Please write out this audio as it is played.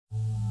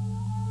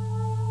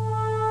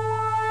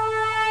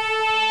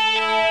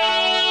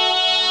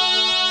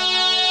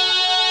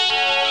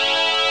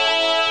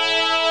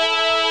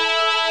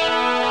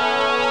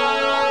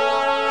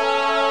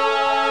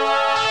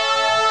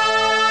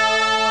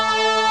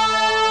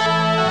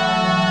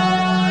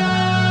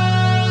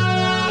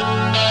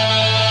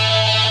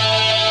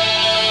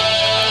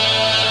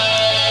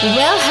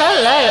Well,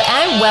 hello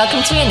and welcome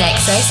to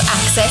InXS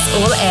Access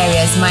All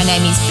Areas. My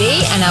name is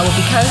B and I will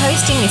be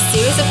co-hosting this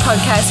series of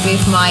podcasts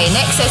with my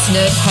InXS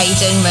nerd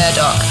Hayden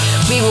Murdoch.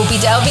 We will be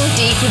delving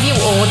deep with you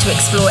all to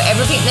explore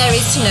everything there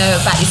is to know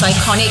about this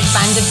iconic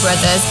band of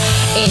brothers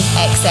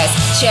InXS,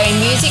 sharing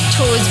music,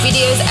 tours,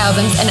 videos,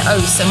 albums and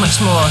oh so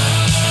much more.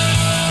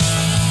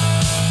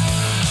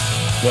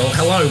 Well,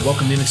 hello.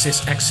 Welcome to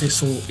InXS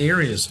Access All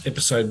Areas,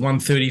 episode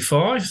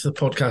 135, the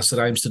podcast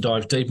that aims to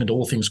dive deep into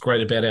all things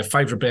great about our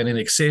favourite band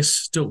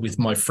InXS. Do it with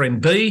my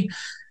friend B,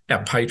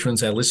 our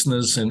patrons, our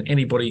listeners, and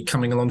anybody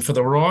coming along for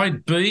the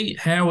ride. B,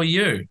 how are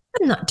you?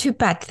 Not too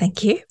bad,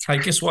 thank you. Hey,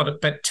 guess what?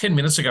 About 10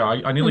 minutes ago,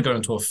 I nearly got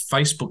into a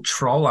Facebook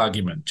troll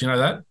argument. Do you know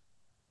that?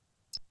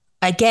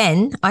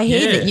 Again, I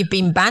hear that you've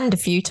been banned a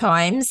few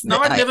times. No,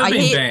 I've never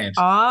been banned.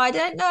 Oh, I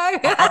don't know.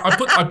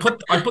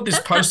 I put this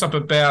post up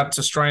about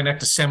Australian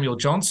actor Samuel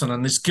Johnson,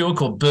 and this girl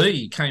called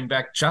B came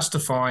back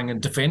justifying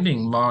and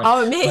defending my.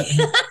 Oh, me.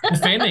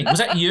 Defending. Was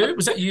that you?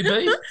 Was that you,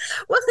 B?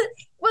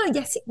 Well,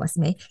 yes, it was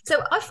me.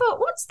 So I thought,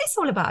 what's this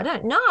all about? I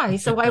don't know.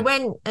 So I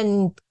went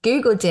and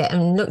Googled it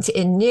and looked at it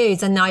in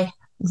news, and I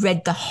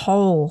read the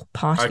whole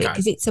part of it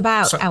because it's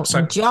about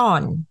Elton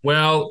John.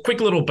 Well,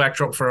 quick little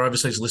backdrop for our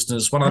overseas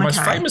listeners. One of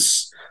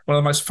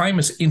the most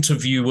famous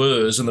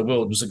interviewers in the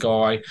world was a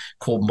guy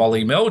called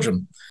Molly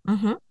Meldrum.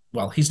 Mm-hmm.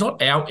 Well, he's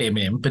not our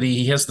MM, but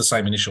he has the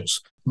same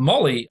initials.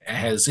 Molly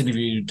has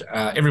interviewed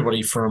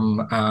everybody from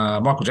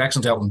Michael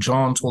Jackson to Elton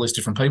John to all these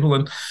different people.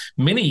 And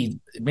many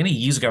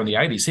years ago in the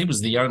 80s, he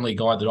was the only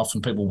guy that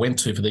often people went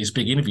to for these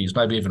big interviews,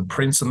 maybe even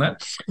Prince and that.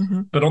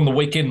 Mm-hmm. But on the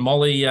weekend,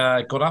 Molly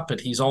got up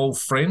at his old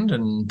friend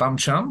and bum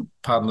chum,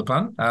 pardon the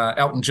pun,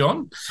 Elton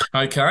John,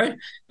 and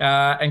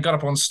got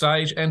up on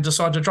stage and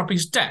decided to drop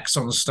his Dax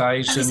on the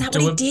stage and do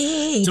a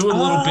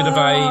little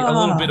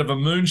bit of a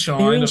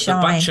moonshine of the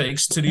butt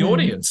cheeks to the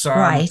audience.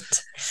 Right.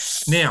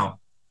 Now,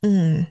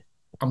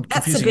 I'm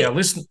confusing our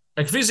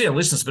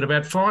listeners, but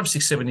about 5,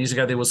 6, 7 years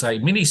ago, there was a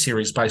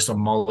mini-series based on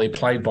Molly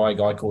played by a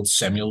guy called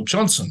Samuel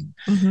Johnson.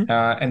 Mm-hmm.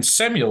 And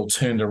Samuel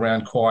turned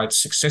around quite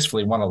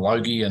successfully, won a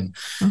Logie and,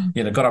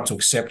 got up to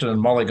accept it,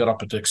 and Molly got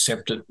up to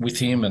accept it with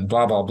him and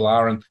blah, blah,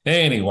 blah. And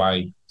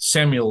anyway,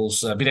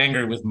 Samuel's a bit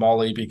angry with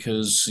Molly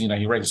because,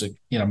 he reckons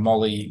that,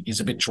 Molly is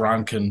a bit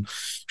drunk and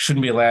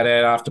shouldn't be allowed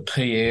out after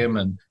PM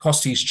and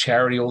cost his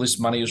charity all this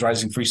money he was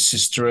raising for his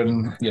sister.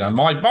 And,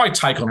 my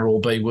take on it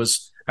all, B,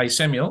 was, hey,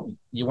 Samuel,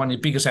 you won your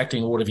biggest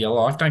acting award of your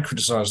life. Don't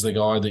criticise the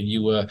guy that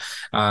you were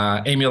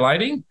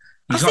emulating.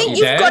 I think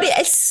you've got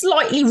it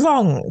slightly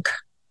wrong.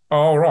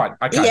 Oh, right.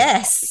 Okay.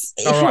 Yes.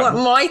 If you want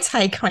my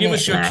take on it.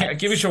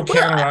 Give us your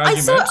counter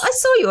argument. I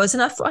saw yours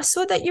and I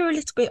saw that you were a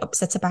little bit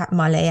upset about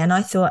Molly, and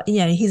I thought,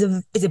 he's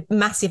a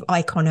massive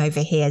icon over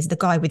here as the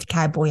guy with the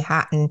cowboy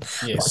hat and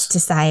what's to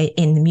say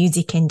in the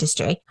music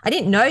industry. I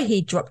didn't know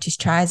he dropped his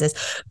trousers,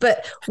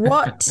 but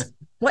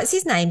what's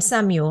his name?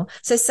 Samuel.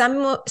 So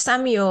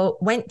Samuel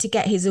went to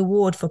get his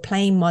award for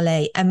playing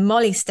Molly, and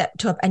Molly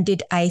stepped up and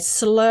did a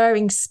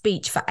slurring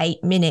speech for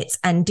 8 minutes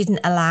and didn't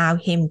allow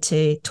him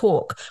to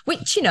talk,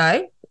 which,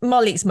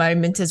 Molly's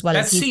moment as well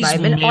as his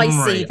moment. Memory.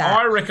 I see that.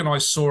 I reckon I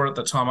saw it at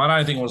the time. I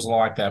don't think it was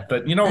like that.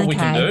 But you know what we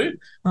can do?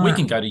 Right. We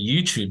can go to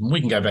YouTube and we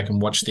can go back and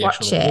watch the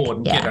actual award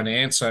and get an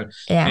answer.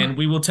 Yeah. And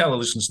we will tell the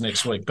listeners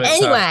next week. But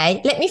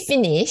anyway, let me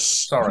finish.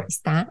 Sorry.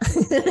 That?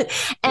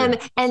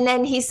 And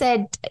then he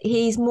said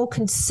he's more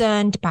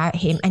concerned about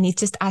him and he's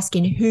just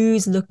asking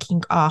who's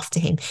looking after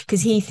him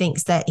because he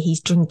thinks that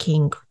he's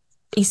drinking.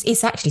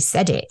 He's actually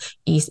said it.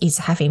 He's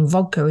having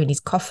vodka in his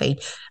coffee,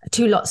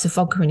 2 lots of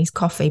vodka in his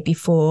coffee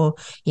before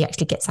he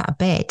actually gets out of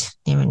bed,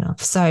 near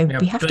enough. So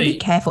we have to be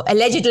careful.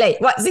 Allegedly,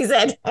 what's he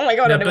said? Oh my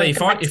God. Now, B,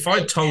 if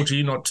I told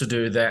you not to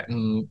do that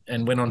and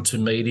went on to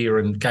media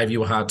and gave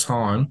you a hard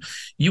time,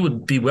 you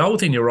would be well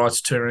within your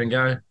rights to turn around and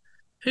go,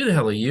 who the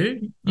hell are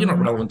you? You're not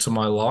relevant to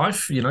my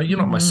life. You're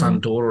not my son,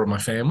 daughter, or my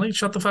family.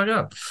 Shut the fuck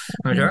up.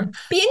 Okay.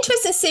 Be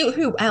interested to see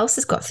who else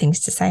has got things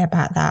to say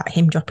about that,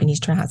 him dropping his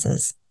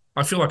trousers.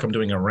 I feel like I'm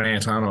doing a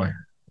rant, aren't I?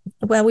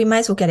 Well, we may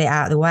as well get it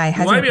out of the way.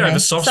 Maybe I have a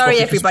soft spot. Sorry,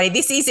 everybody.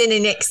 This is an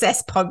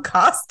InXS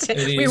podcast.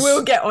 We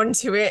will get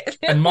onto it.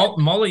 And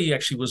Molly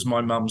actually was my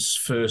mum's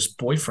first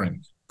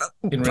boyfriend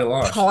in real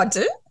life.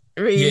 Pardon?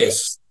 Really?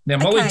 Yes. Now,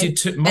 Molly did.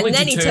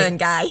 He turned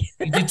gay.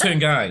 He did turn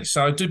gay,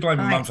 so I do blame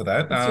my mum for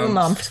that. It's your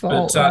mum's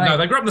fault. But no,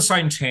 they grew up in the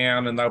same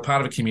town and they were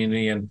part of a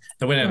community, and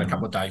they went on a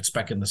couple of dates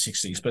back in the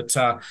 60s.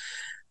 But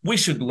we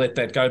should let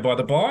that go by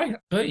the by.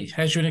 B,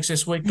 how's your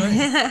InXS week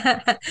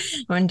been?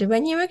 Wonder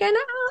when you were going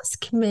to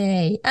ask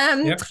me.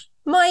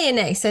 My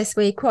InXS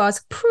week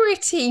was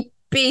pretty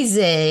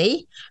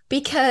busy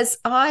because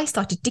I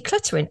started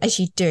decluttering, as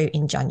you do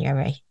in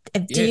January.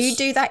 Do you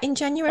do that in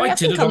January? I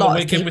did think it a on lot the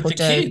weekend of with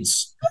people the do.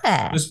 kids.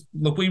 Yeah.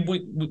 Look, we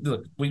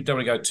don't want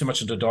to go too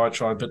much into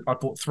diatribe, but I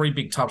bought 3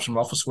 big tubs from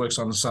Officeworks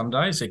on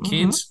Sundays. They're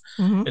kids.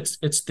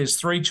 There's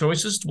 3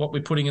 choices to what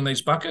we're putting in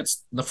these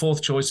buckets. The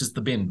 4th choice is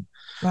the bin.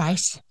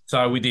 Right.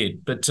 So we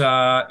did. But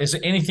is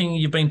there anything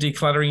you've been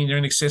decluttering in your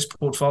INXS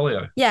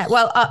portfolio? Yeah,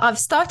 well, I've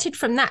started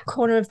from that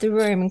corner of the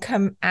room and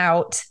come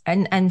out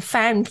and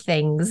found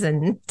things.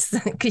 And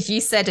because you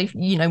said,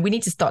 we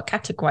need to start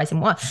categorizing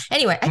what.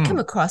 Anyway, I come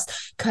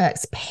across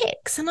Kirk's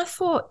picks and I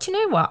thought, you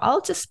know what?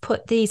 I'll just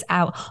put these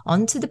out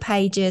onto the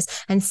pages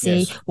and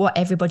see what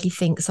everybody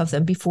thinks of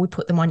them before we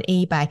put them on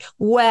eBay.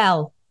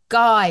 Well,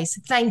 guys,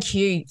 thank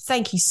you.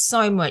 Thank you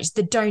so much.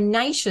 The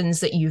donations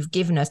that you've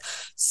given us,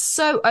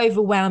 so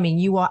overwhelming.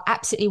 You are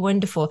absolutely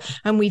wonderful.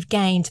 And we've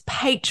gained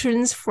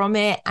patrons from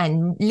it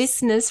and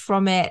listeners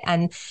from it.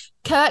 And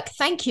Kirk,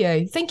 thank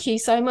you. Thank you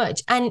so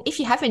much. And if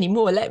you have any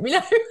more, let me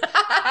know.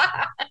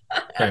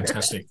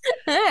 Fantastic.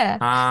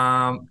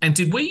 Yeah. And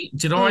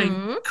did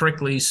I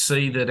correctly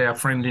see that our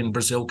friend in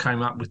Brazil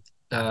came up with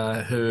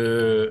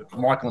her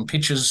Michael and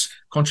Pitcher's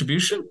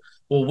contribution?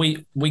 Or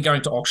we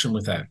going to auction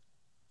with that?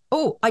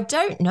 Oh, I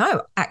don't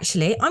know,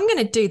 actually. I'm going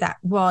to do that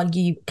while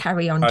you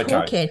carry on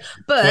talking.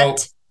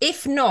 But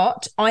if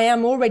not, I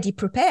am already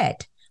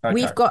prepared. Okay,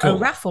 we've got a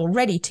raffle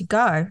ready to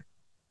go.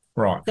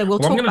 Right. So we'll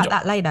talk about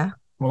that later.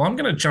 Well, I'm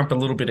going to jump a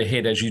little bit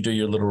ahead as you do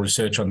your little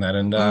research on that.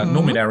 And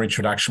normally in our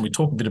introduction, we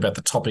talk a bit about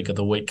the topic of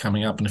the week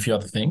coming up and a few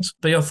other things.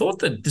 But I thought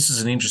that this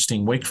is an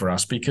interesting week for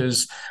us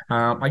because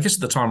I guess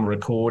at the time of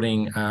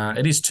recording,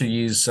 it is 2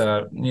 years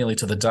nearly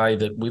to the day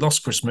that we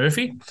lost Chris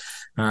Murphy,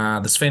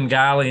 the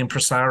Svengali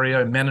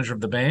impresario, manager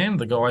of the band,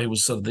 the guy who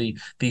was sort of the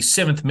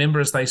 7th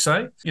member, as they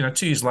say.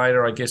 2 years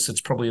later, I guess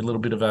it's probably a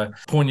little bit of a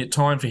poignant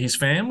time for his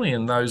family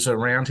and those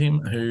around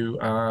him who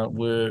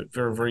were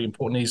very, very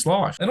important in his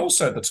life. And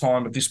also at the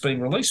time of this being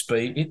released,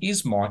 it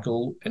is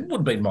Michael, and would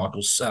have been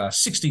Michael's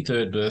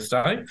 63rd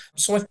birthday.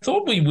 So I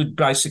thought we would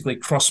basically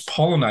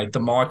cross-pollinate the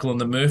Michael and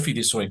the Murphy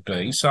this week,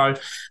 B. So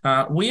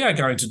we are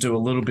going to do a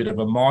little bit of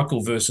a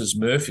Michael versus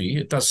Murphy.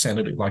 It does sound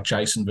a bit like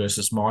Jason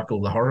versus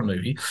Michael, the horror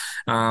movie.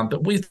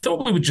 But we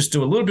thought we would just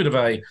do a little bit of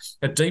a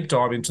deep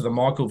dive into the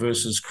Michael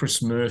versus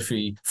Chris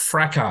Murphy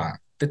fracas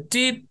that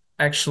did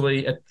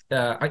actually,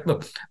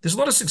 look, there's a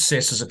lot of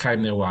successes that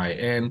came their way,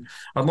 and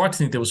I'd like to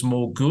think there was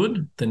more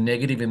good than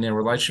negative in their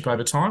relationship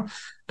over time,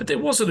 but there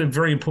was at a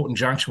very important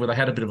juncture where they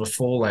had a bit of a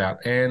fallout,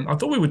 and I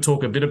thought we would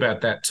talk a bit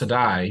about that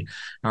today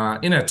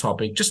in our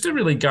topic, just to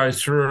really go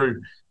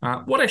through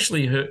what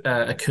actually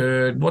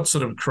occurred, what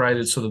sort of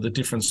created sort of the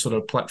different sort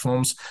of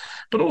platforms,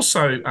 but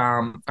also,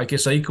 I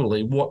guess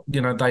equally, what,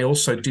 they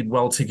also did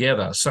well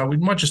together. So we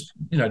might just,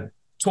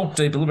 talk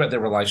deep a little about their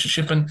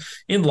relationship. And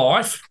in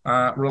life,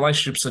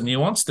 relationships are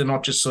nuanced. They're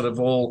not just sort of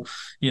all,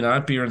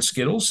 beer and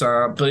Skittles.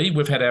 B,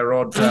 we've had our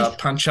odd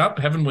punch up,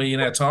 haven't we, in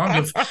our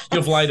time?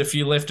 You've laid a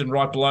few left and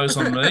right blows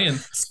on me. And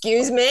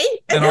excuse me.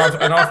 and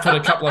I've put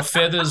a couple of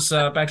feathers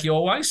back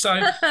your way.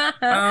 So,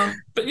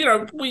 but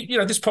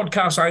this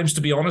podcast aims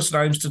to be honest. It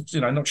aims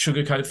to, not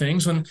sugarcoat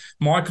things. And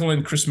Michael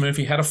and Chris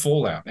Murphy had a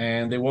fallout,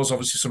 and there was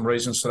obviously some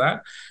reasons for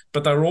that.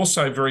 But they were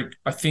also very,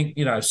 I think,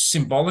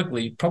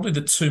 symbolically, probably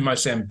the 2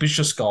 most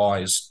ambitious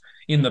guys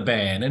in the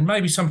band. And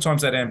maybe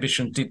sometimes that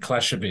ambition did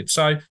clash a bit.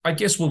 So I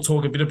guess we'll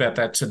talk a bit about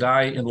that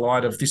today in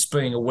light of this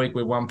being a week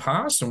where one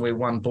passed and where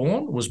one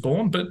was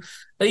born. But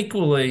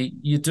equally,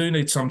 you do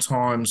need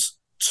sometimes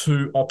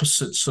 2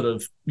 opposite sort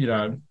of,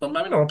 well,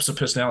 maybe not opposite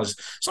personalities.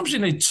 Sometimes you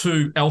need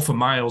 2 alpha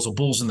males or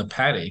bulls in the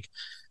paddock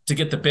to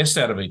get the best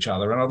out of each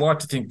other. And I'd like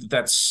to think that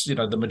that's,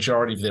 the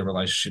majority of their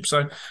relationship.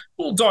 So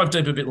we'll dive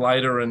deep a bit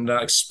later and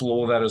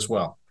explore that as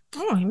well.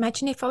 Oh,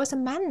 imagine if I was a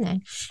man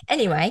then.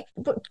 Anyway,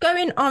 but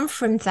going on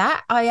from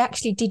that, I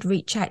actually did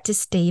reach out to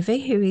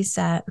Stevie, who is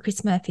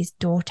Chris Murphy's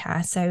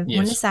daughter. So I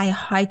want to say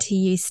hi to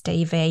you,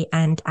 Stevie,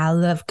 and our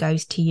love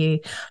goes to you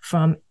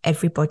from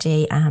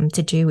everybody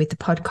to do with the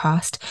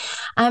podcast.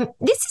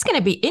 This is going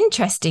to be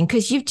interesting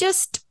because you've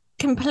just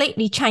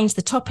completely changed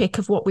the topic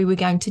of what we were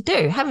going to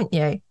do, haven't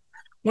you?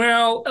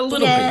 Well, a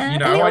little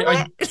bit,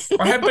 I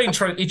have been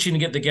itching to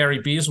get the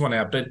Gary Beers one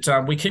out,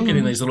 but we keep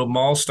getting these little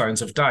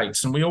milestones of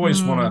dates, and we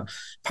always want to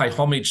pay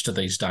homage to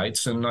these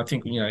dates. And I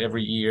think,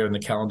 every year in the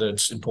calendar,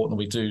 it's important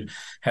that we do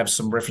have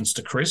some reference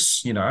to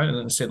Chris, and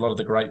I said a lot of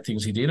the great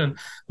things he did. And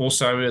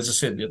also, as I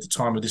said, at the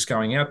time of this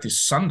going out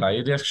this Sunday,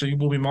 it actually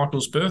will be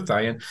Michael's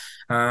birthday.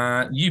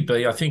 And you,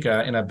 B, I think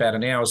in about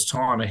an hour's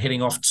time, are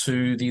heading off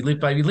to the Live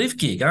Baby Live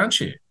gig, aren't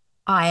you?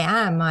 I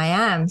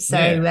am. So,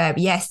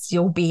 yes,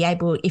 you'll be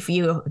able, if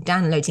you're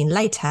downloading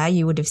later,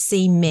 you would have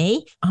seen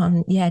me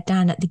down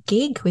at the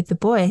gig with the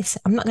boys.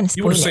 I'm not going to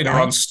spoil it. You would have seen her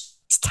on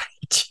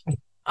stage.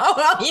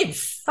 Oh, are you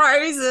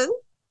frozen?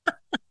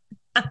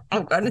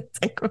 I'm going to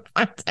take a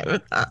photo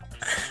of that.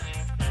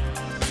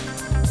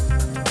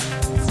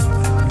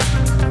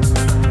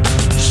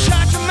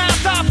 Shut your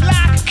mouth up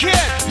like a kid.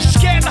 You're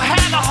scared to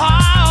have a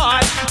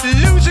heart.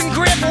 Losing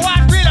grip of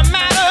what really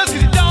matters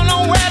because you don't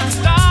know where to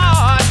start.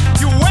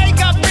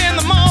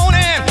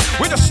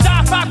 With a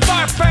star fight for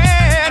a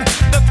friend,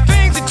 the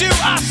things you do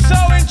are so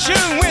in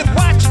tune with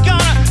what you're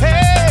gonna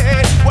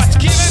hate. What's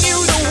giving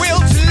you the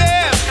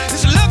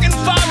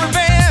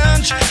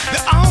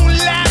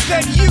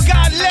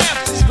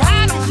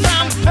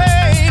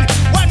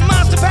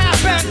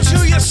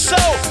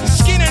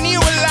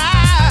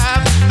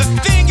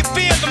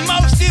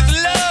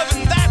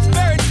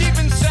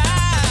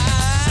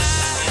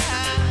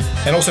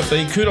And also,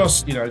 big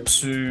kudos,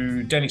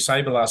 to Danny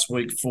Saber last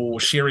week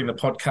for sharing the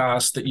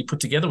podcast that you put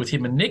together with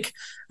him and Nick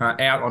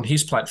out on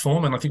his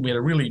platform. And I think we had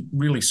a really,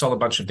 really solid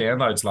bunch of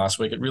downloads last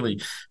week. It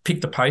really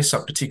picked the pace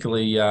up,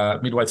 particularly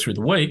midway through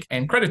the week.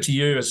 And credit to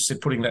you, as I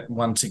said, putting that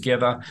one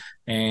together,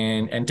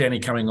 and Danny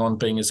coming on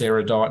being as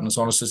erudite and as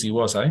honest as he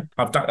was.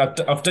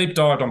 I've deep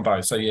dived on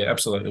both. So yeah,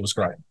 absolutely, it was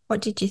great. What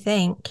did you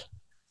think?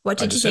 I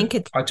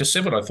just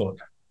said what I thought.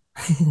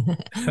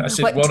 I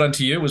said, well done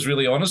to you. It was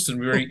really honest and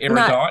very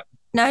erudite.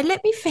 No,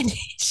 let me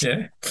finish.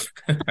 Yeah.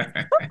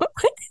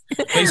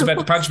 He's about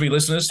to punch me,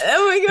 listeners.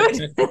 Oh, my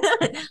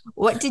God.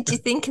 What did you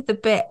think of the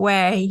bit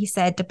where he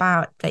said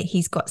about that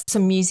he's got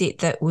some music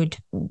that would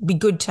be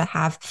good to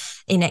have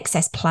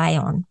INXS play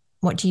on?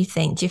 What do you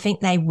think? Do you think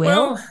they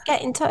will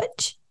get in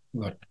touch?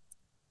 Look,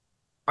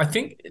 I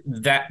think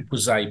that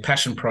was a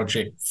passion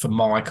project for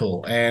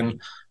Michael.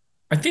 And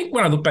I think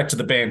when I look back to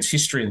the band's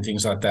history and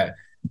things like that,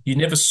 you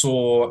never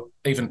saw,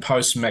 even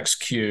post Max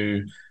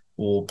Q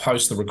or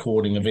post the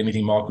recording of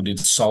anything Michael did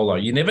solo,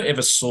 you never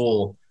ever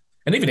saw,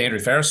 and even Andrew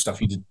Farriss stuff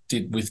he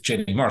did with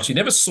Jenny Morris, you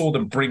never saw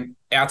them bring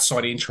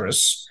outside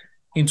interests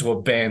into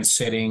a band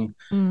setting,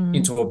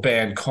 into a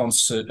band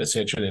concert,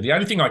 etc. The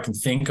only thing I can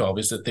think of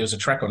is that there was a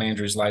track on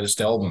Andrew's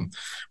latest album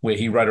where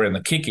he wrote around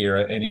the Kick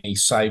era and he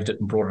saved it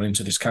and brought it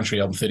into this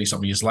country album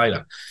 30-something years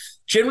later.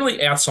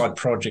 Generally, outside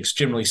projects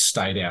generally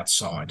stayed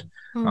outside.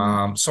 So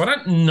I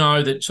don't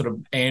know that sort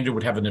of Andrew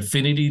would have an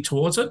affinity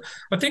towards it.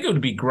 I think it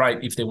would be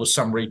great if there was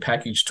some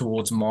repackage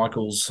towards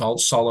Michael's whole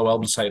solo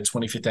album, say a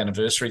 25th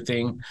anniversary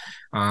thing,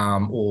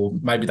 or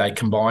maybe they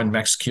combined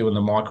Max Q and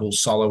the Michael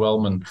solo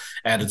album and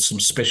added some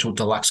special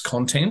deluxe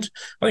content.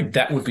 I think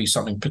that would be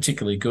something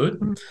particularly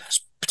good.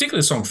 Particularly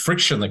the song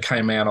Friction that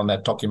came out on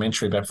that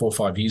documentary about 4 or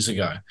 5 years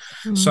ago.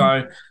 So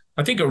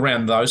I think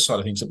around those side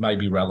of things, it may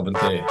be relevant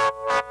there.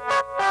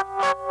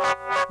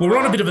 We're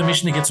on a bit of a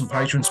mission to get some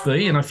patrons,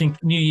 B, and I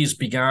think New Year's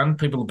begun.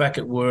 People are back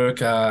at work.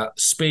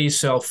 Spare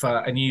yourself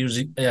a New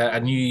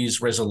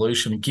Year's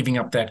resolution, giving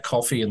up that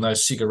coffee and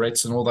those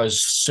cigarettes and all those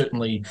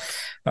certainly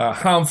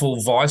harmful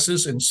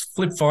vices, and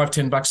flip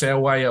 $5-10 our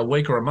way a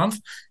week or a month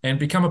and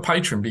become a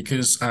patron,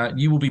 because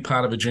you will be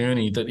part of a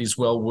journey that is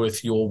well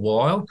worth your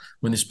while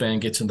when this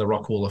band gets in the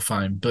Rock Hall of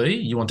Fame. B,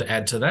 you want to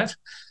add to that?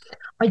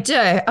 I do.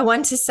 I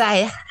want to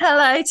say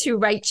hello to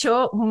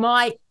Rachel.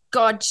 My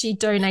God, she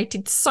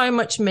donated so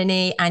much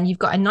money, and you've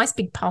got a nice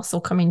big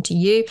parcel coming to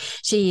you.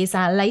 She is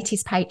our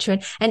latest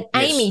patron. And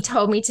Amy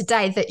told me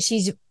today that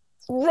she's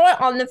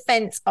right on the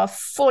fence of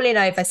falling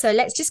over. So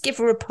let's just give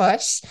her a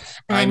push.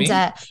 And, Amy,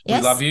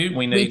 we love you.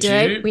 We need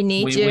you. We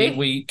need you.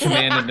 We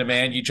command and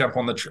demand you jump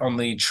on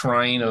the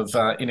train of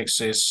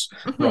INXS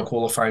Rock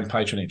Hall of Fame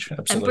patronage.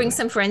 Absolutely. And bring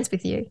some friends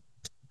with you.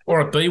 All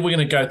right, B, we're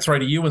going to go through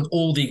to you and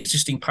all the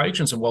existing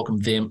patrons and welcome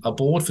them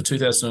aboard for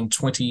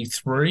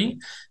 2023.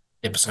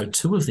 Episode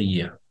 2 of the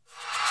year.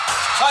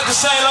 I'd like to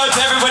say hello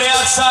to everybody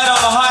outside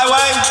on the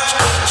highway.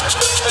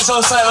 Let's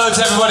all say hello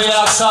to everybody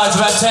outside. It's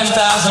about 10,000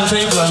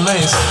 people at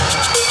least.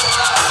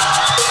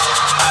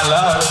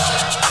 Hello.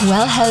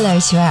 Well, hello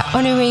to our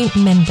honorary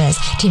members,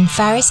 Tim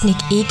Farriss,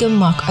 Nick Egan,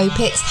 Mark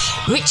Opitz,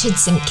 Richard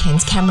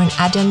Simpkins, Cameron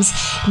Adams,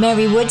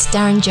 Mary Woods,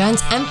 Darren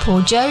Jones and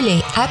Paul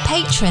Jolie. Our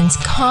patrons,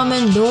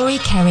 Carmen, Laurie,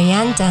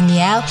 Carrie-Anne,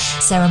 Danielle,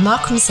 Sarah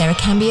Markham, Sarah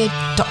Cambio,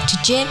 Dr.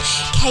 Jim,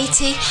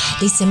 Katie,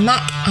 Lisa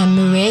Mack,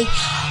 Anne-Marie,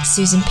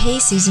 Susan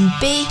P, Susan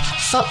B,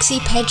 Foxy,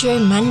 Pedro,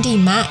 Mandy,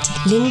 Matt,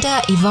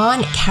 Linda,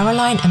 Yvonne,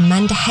 Caroline,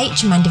 Amanda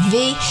H, Amanda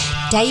V,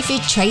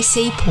 David,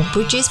 Tracy, Paul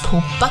Bridges,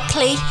 Paul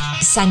Buckley,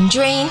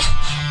 Sandrine,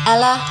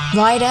 Ella,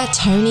 Ryder,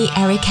 Tony,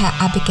 Erica,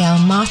 Abigail,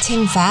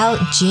 Martin, Val,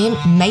 Jim,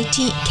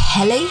 Matey,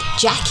 Kelly,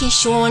 Jackie,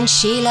 Sean,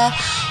 Sheila,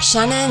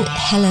 Shannon,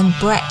 Helen,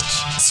 Brett,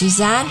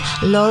 Suzanne,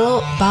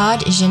 Laurel,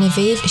 Bard,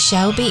 Genevieve,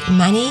 Shelby,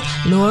 Manny,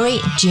 Laurie,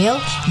 Jill,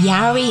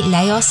 Yari,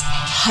 Laos,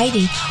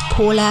 Heidi,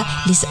 Paula,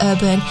 Liz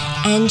Urban,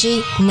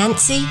 Angie,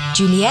 Nancy,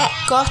 Juliet,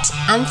 Gott,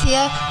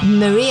 Anthea,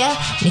 Maria,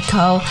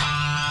 Nicole,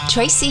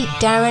 Tracy,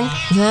 Darren,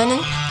 Vernon,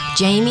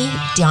 Jamie,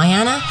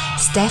 Diana,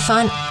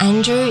 Stefan,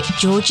 Andrew,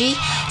 Georgie,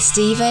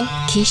 Stephen,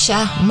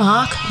 Keisha,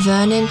 Mark,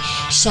 Vernon,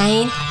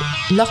 Shane,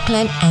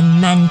 Lachlan and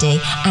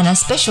Mandy. And our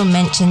special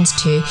mentions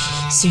to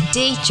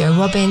Sudi, Joe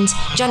Robbins,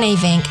 John A.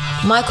 Vink,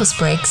 Michael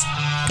Spriggs,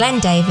 Glenn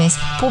Davis,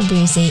 Paul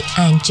Boozy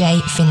and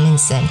Jay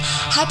Finlinson.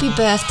 Happy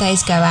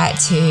birthdays go out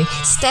to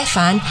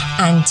Stefan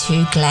and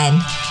to Glenn.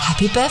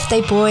 Happy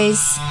birthday,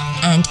 boys,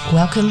 and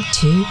welcome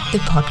to the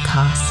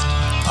podcast.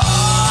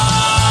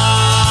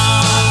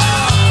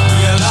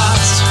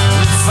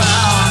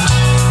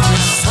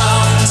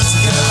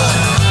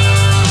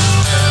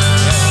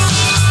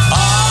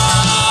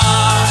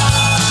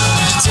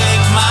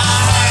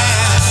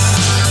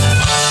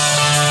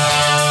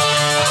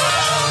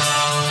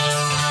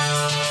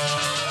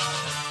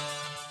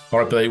 All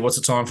right, B, what's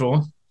the time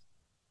for?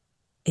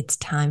 It's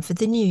time for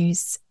the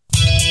news.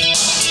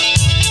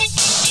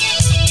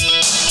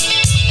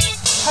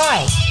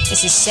 Hi,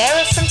 this is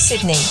Sarah from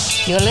Sydney.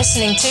 You're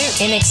listening to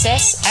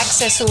INXS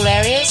Access All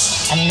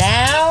Areas, and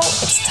now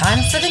it's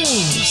time for the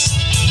news.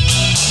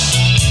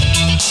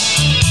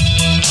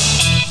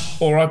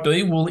 All right,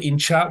 B. Well, in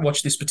Chart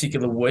Watch this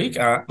particular week,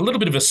 a little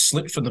bit of a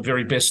slip from the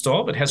very best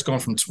of. It has gone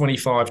from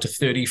 25 to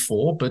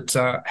 34, but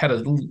had a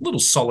little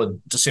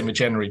solid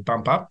December-January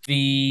bump up.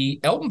 The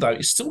album, though,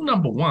 is still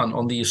number one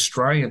on the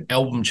Australian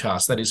album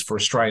charts. That is for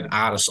Australian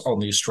artists on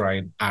the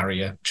Australian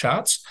ARIA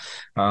charts.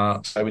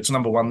 So it's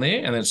number one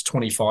there, and then it's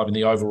 25 in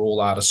the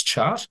overall artist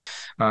chart.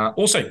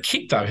 Also,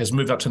 Kick, though, has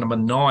moved up to number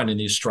 9 in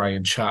the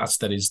Australian charts.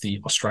 That is the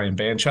Australian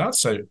band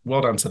charts. So well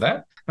done to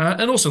that.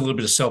 And also a little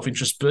bit of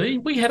self-interest, B.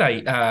 We had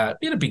a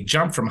big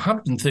jump from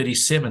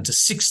 137 to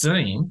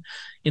 16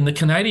 in the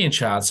Canadian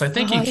charts. So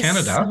thank you,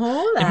 Canada.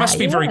 It must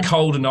be very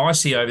cold and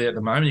icy over there at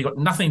the moment. You've got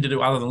nothing to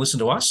do other than listen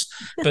to us.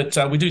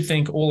 But we do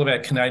thank all of our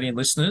Canadian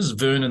listeners,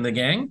 Vern and the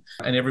gang,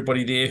 and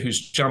everybody there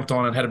who's jumped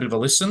on and had a bit of a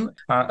listen,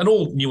 and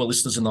all newer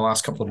listeners in the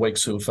last couple of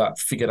weeks who have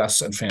figured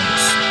us and found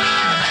us.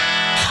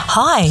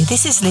 Hi,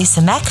 this is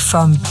Lisa Mack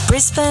from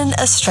Brisbane,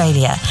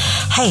 Australia.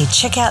 Hey,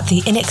 check out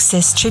the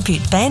INXS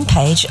Tribute Band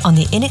page on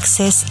the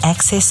INXS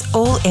Access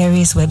All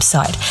Areas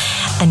website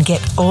and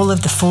get all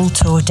of the full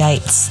tour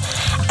dates.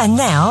 And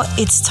now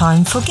it's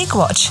time for Gig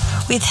Watch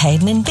with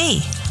Hayden and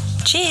B.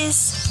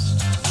 Cheers!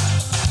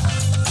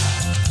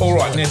 All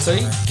right,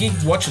 Nettie, Gig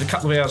Watch in a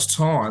couple of hours'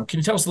 time. Can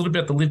you tell us a little bit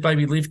about the Live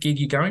Baby Live gig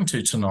you're going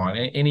to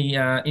tonight? Any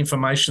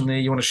information there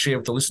you want to share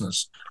with the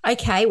listeners?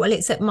 Okay, well,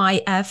 it's at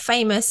my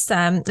famous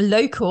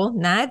local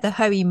now, the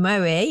Hoey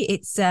Moe.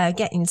 It's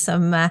getting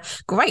some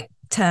great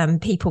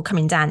people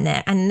coming down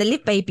there. And the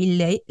Live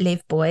Baby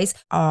Live boys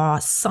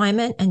are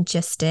Simon and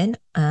Justin,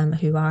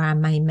 who are our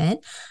main men.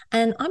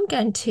 And I'm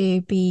going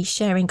to be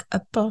sharing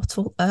a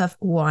bottle of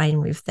wine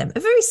with them, a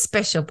very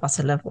special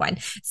bottle of wine.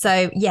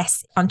 So,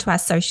 yes, onto our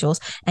socials,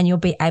 and you'll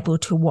be able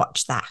to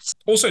watch that.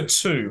 Also,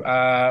 too,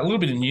 a little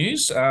bit of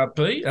news,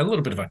 B, a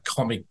little bit of a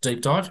comic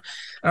deep dive.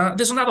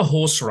 There's another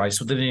horse race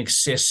with an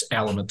excess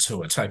element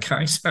to it,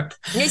 okay? So,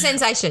 new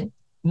sensation.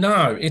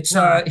 No, it's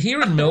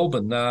here in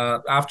Melbourne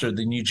after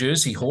the New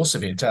Jersey horse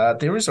event.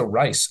 There is a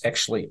race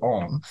actually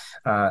on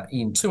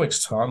in 2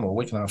 weeks' time or a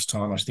week and a half's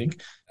time, I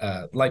think,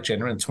 late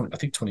January, and I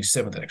think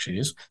 27th it actually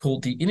is,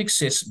 called the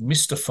INXS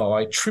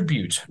Mystify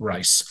Tribute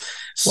Race.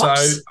 What?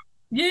 So,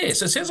 yeah,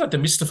 so it sounds like the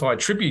Mystify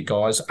Tribute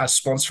guys are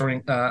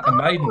sponsoring a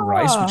maiden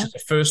race, which is a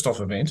first-off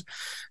event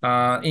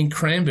in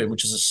Cranbourne,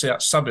 which is a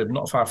suburb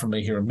not far from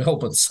me here in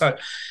Melbourne. So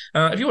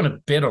if you want to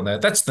bet on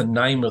that, that's the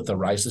name of the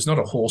race. There's not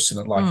a horse in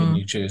it like in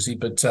New Jersey,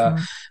 but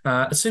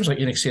it seems like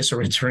INXS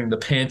are entering the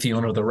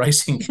pantheon of the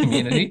racing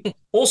community.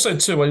 Also,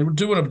 too, I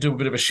do want to do a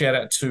bit of a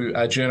shout-out to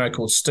a journo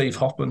called Steve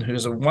Hoffman, who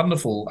has a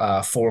wonderful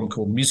forum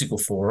called Musical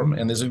Forum,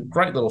 and there's a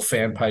great little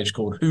fan page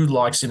called Who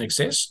Likes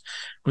INXS,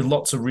 with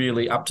lots of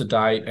really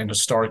up-to-date and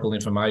historical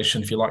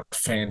information if you like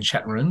fan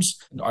chat rooms.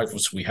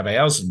 Obviously, we have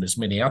ours, and there's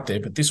many out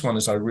there, but this one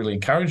is I really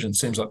encourage, and it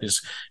seems like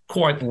there's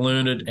quite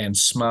learned and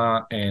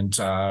smart and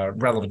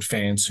relevant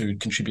fans who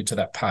contribute to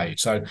that page.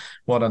 So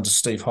well done to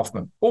Steve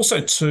Hoffman. Also,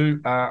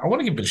 too, I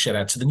want to give a bit of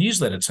shout-out to the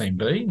newsletter team,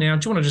 B. Now,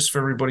 do you want to just, for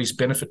everybody's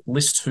benefit,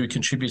 list who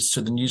contributes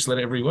to the newsletter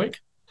every week?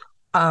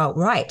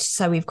 Right.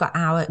 So we've got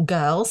our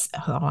girls,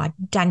 who are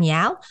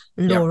Danielle,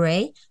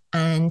 Laurie,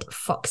 and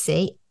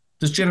Foxy.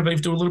 Does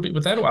Genevieve do a little bit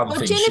with that or other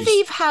things?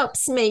 Genevieve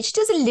helps me. She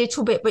does a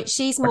little bit, but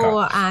she's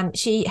more,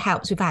 she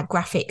helps with our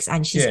graphics,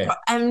 and she's got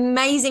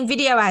amazing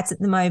video ads at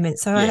the moment.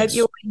 So I hope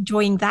you're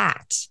enjoying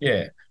that.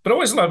 Yeah. But I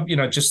always love,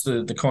 just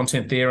the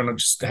content there, and I'm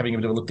just having a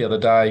bit of a look the other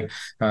day.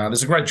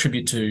 There's a great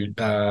tribute to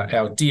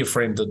our dear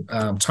friend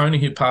Tony,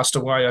 who passed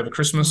away over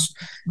Christmas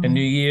and New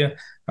Year.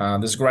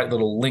 There's a great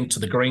little link to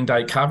the Green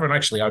Day cover, and I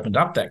actually opened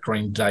up that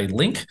Green Day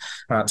link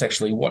to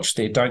actually watch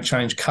their Don't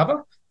Change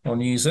cover on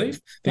New Year's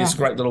Eve. There's a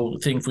great little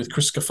thing with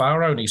Chris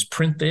Scafaro and his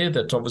print there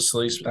that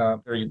obviously is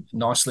very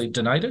nicely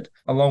donated,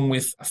 along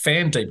with a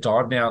fan deep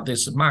dive. Now,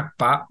 there's Mark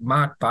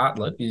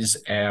Bartlett is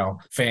our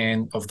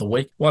fan of the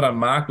week. Well done,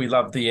 Mark. We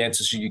love the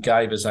answers you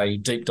gave as a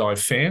deep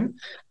dive fan,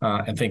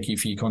 and thank you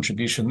for your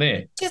contribution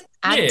there. Just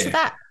add to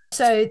that.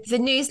 So the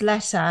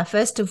newsletter,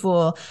 first of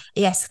all,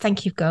 yes,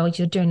 thank you, girls.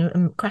 You're doing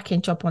a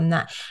cracking job on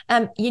that.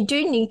 You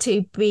do need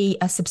to be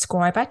a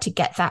subscriber to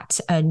get that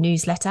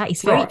newsletter.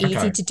 It's very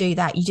easy to do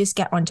that. You just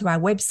get onto our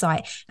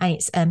website, and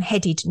it's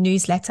headed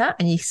newsletter,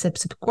 and you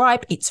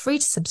subscribe. It's free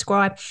to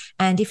subscribe.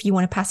 And if you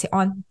want to pass it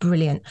on,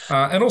 brilliant.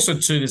 And also,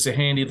 too, there's a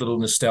handy little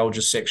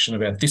nostalgia section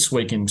about This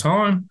Week in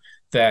Time,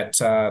 that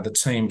the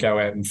team go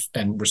out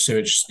and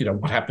research,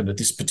 what happened at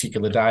this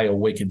particular day or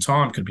week in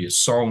time. Could be a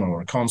song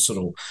or a concert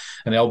or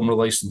an album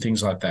release and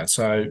things like that.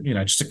 So,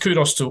 just a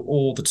kudos to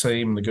all the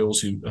team and the girls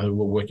who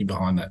were working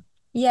behind that.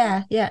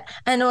 Yeah.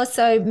 And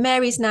also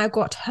Mary's now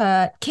got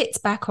her kits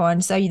back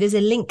on. So there's a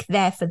link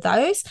there for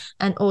those,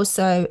 and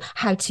also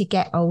how to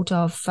get hold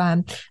of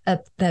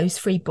those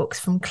free books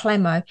from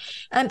Clemo.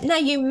 Now,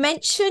 you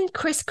mentioned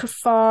Chris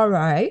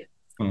Scafaro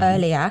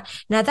earlier.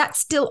 Now that's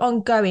still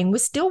ongoing. We're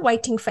still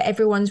waiting for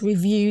everyone's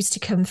reviews to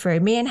come through.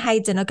 Me and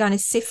Hayden are going to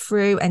sift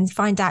through and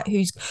find out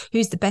who's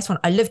the best one.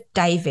 I love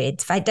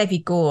David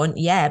Gaunt.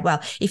 Yeah,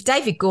 well, if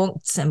David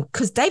Gaunt's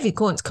because David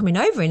Gaunt's coming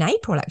over in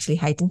April, actually.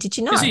 Hayden, did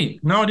you know? Is he?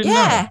 No, I didn't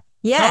know.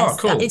 Yeah. Oh,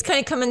 cool. It's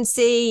going to come and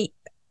see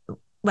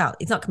well,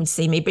 he's not coming to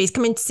see me, but he's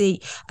coming to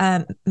see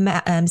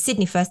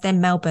Sydney first,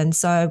 then Melbourne.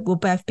 So we'll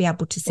both be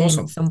able to see him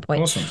at some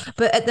point. Awesome.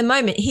 But at the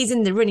moment, he's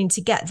in the running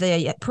to get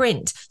the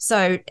print.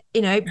 So,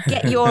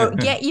 get your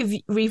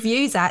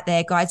reviews out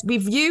there, guys.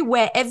 Review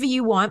wherever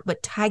you want,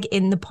 but tag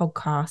in the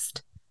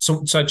podcast.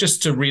 So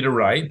just to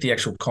reiterate the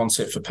actual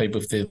concept for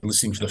people if they're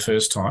listening for the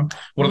first time,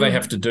 what do they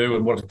have to do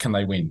and what can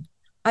they win?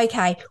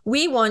 Okay,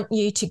 we want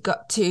you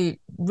to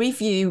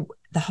review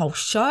the whole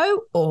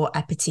show or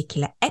a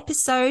particular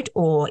episode,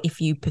 or if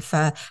you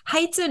prefer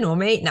Hayden or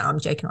me, no, I'm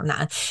joking on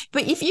that.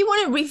 But if you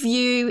want to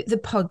review the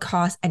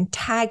podcast and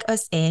tag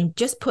us in,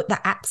 just put the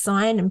 @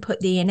 and put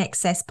the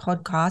INXS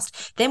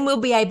podcast, then we'll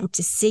be able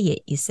to see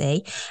it, you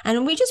see.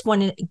 And we just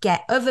want to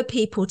get other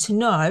people to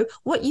know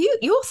what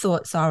your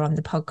thoughts are on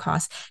the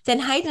podcast. Then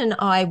Hayden and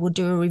I will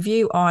do a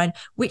review on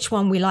which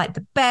one we like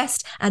the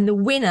best, and the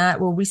winner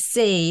will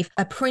receive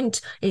a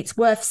print. It's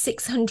worth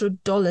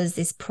 $600,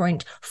 this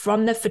print,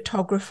 from the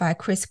photographer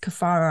Chris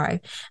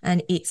Cafaro,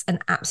 and it's an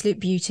absolute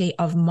beauty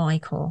of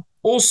Michael.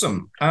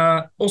 Awesome.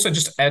 Also,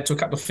 just to add to a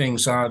couple of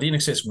things, the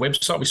INXS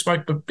website, we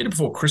spoke a bit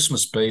before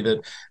Christmas,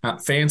 that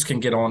fans can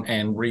get on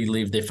and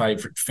relive their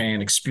favourite fan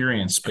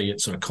experience, be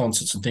it sort of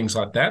concerts and things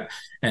like that,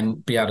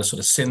 and be able to sort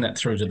of send that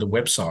through to the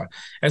website.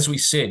 As we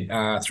said,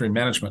 through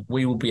management,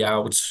 we will be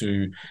able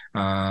to,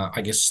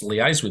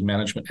 liaise with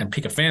management and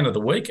pick a fan of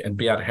the week and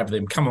be able to have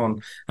them come on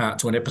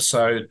to an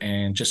episode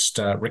and just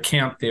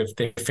recount their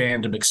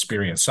fandom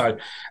experience. So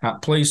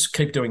please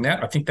keep doing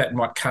that. I think that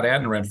might cut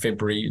out in around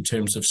February in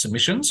terms of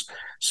submissions.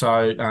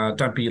 So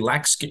don't be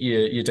lax. Get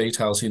your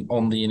details in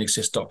on the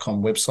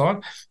INXS.com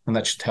website, and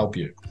that should help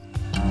you.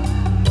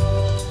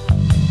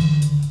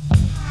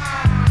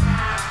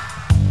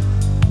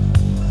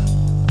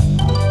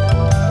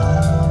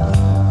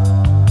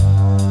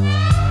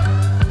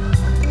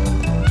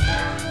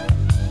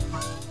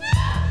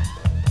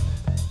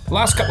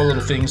 Last couple of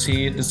little things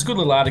here. There's a good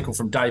little article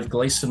from Dave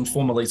Gleeson,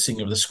 former lead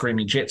singer of the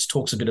Screaming Jets,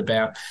 talks a bit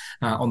about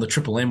on the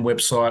Triple M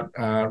website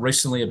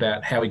recently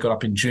about how he got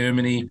up in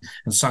Germany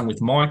and sung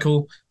with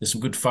Michael. There's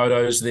some good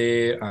photos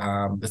there.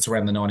 That's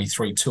around the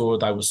 93 tour.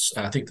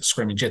 I think the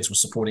Screaming Jets were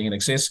supporting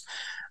INXS.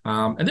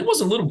 And there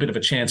was a little bit of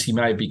a chance he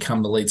may have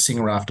become the lead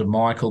singer after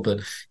Michael,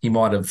 but he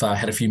might have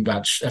had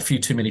a few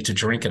too many to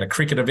drink at a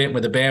cricket event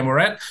where the band were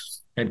at,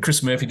 and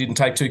Chris Murphy didn't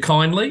take too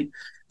kindly.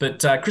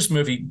 But Chris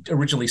Murphy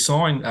originally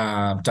signed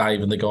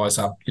Dave and the guys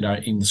up,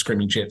 in the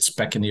Screaming Jets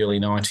back in the early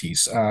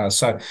 90s.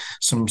 So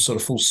some sort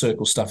of full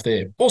circle stuff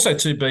there. Also,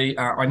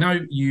 I know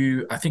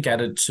you, I think,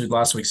 added to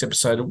last week's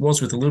episode, it was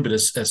with a little bit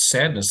of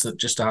sadness that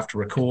just after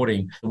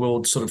recording, the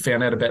world sort of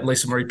found out about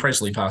Lisa Marie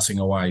Presley passing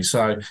away.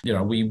 So,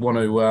 we want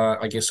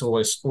to,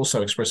 always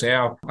also express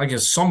our,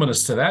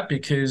 somberness to that,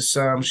 because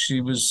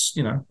she was,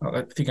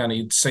 I think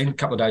only seen a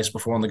couple of days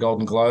before on the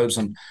Golden Globes,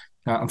 and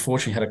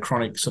unfortunately had a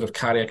chronic sort of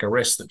cardiac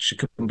arrest that she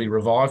couldn't be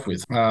revived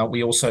with.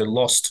 We also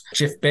lost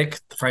Jeff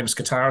Beck, the famous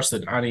guitarist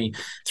that only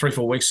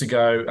 3-4 weeks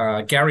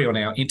ago, Gary on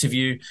our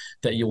interview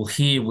that you'll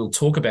hear, we'll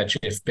talk about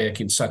Jeff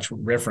Beck in such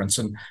reference.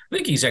 And I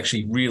think he's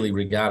actually really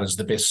regarded as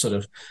the best sort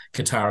of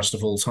guitarist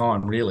of all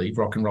time, really,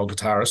 rock and roll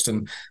guitarist.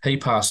 And he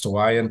passed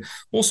away. And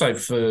also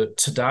for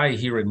today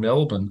here in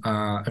Melbourne,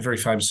 a very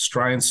famous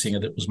Australian singer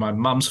that was my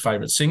mum's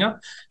favourite singer.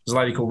 There's a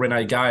lady called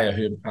Renee Gayer,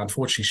 who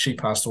unfortunately she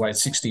passed away at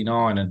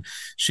 69, and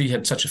she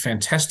had such a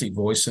fantastic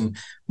voice and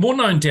more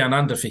known down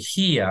under for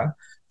here,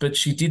 but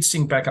she did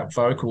sing backup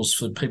vocals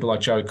for people like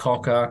Joe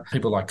Cocker,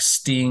 people like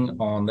Sting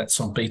on that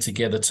song Be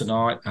Together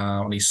Tonight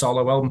on his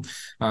solo album.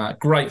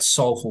 Great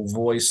soulful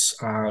voice.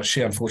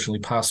 She unfortunately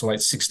passed away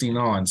at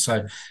 69.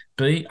 So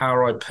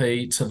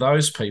RIP to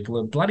those people.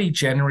 And bloody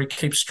January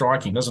keeps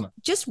striking, doesn't it?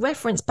 Just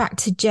reference back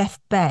to Jeff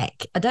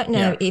Beck. I don't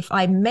know if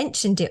I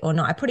mentioned it or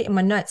not. I put it in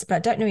my notes, but I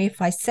don't know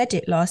if I said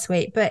it last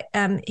week. But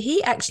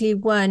he actually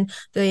won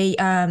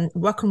the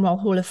Rock and Roll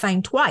Hall of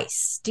Fame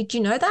twice. Did you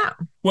know that?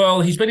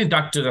 Well, he's been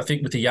inducted, I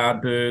think, with the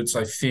Yardbirds,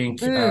 I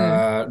think,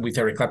 with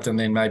Eric Clapton,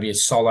 then maybe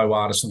as solo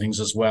artist and things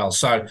as well.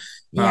 So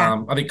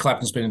I think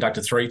Clapton's been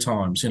inducted 3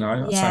 times, same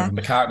with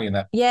McCartney and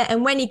that. Yeah,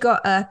 and when he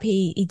got up,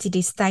 he did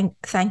his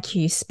thank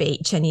you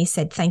speech, and he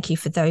said, thank you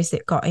for those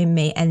that got in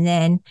me, and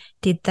then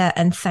did that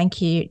and thank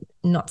you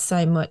not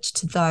so much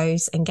to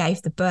those, and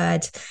gave the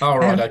bird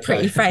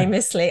pretty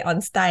famously on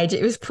stage.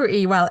 It was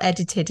pretty well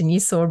edited, and you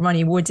saw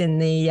Ronnie Wood in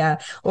the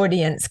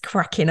audience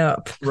cracking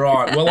up.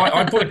 Right. Well,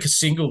 I bought a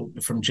single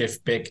from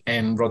Jeff Beck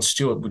and Rod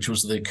Stewart, which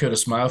was the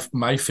Curtis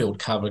Mayfield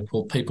cover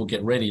called People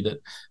Get Ready that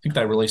I think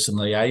they released in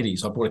the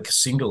 80s. I bought a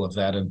single of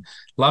that and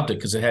loved it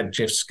because it had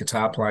Jeff's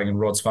guitar playing and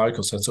Rod's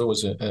vocals, so it's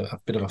always a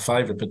bit of a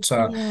favourite. But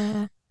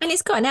and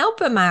he's got an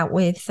album out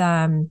with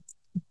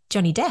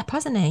Johnny Depp,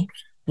 hasn't he?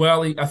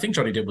 Well, I think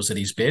Johnny Depp was at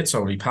his bed, so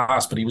already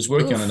passed, but he was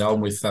working on an album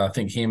with, I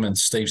think, him and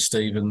Steve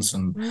Stevens,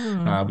 and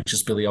which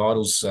is Billy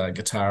Idol's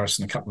guitarist,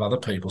 and a couple of other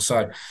people.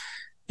 So,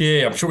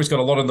 yeah, I'm sure he's got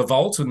a lot in the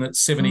vault, and at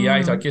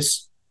 78, I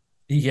guess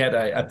he had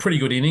a pretty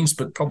good innings,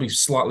 but probably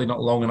slightly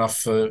not long enough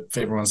for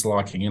everyone's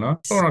liking, you know.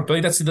 All right, B,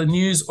 that's the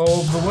news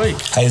of the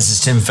week. Hey, this is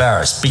Tim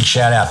Farriss. Big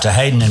shout out to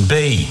Hayden and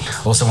B.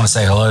 Also want to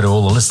say hello to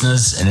all the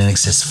listeners and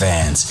INXS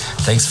fans.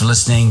 Thanks for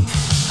listening.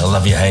 I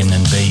love you, Hayden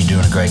and B. You're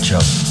doing a great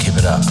job. Keep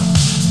it up.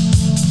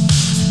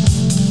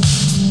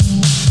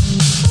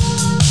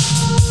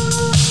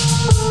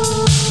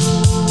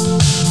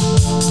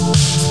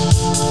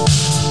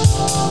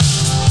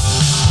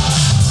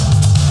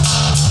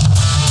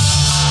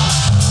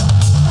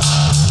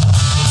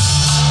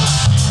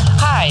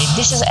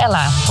 This is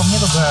Ella from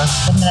Middelburg,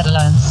 the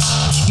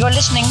Netherlands. You're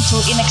listening to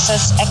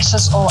INXS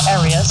Access All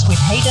Areas with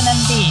Hayden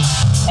and B.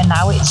 And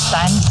now it's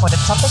time for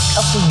the topic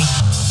of the week.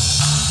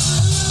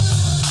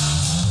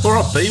 All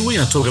right, B, we're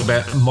going to talk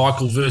about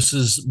Michael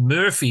versus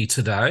Murphy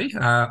today.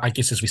 I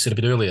guess, as we said a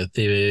bit earlier,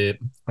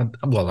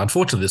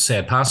 unfortunately, the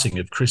sad passing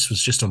of Chris was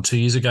just on 2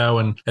 years ago.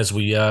 And as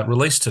we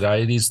released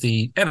today, it is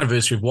the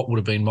anniversary of what would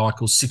have been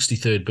Michael's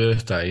 63rd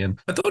birthday. And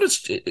I thought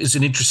it's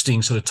an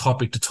interesting sort of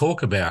topic to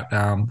talk about.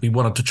 We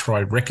wanted to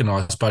try and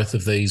recognise both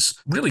of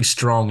these really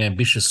strong,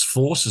 ambitious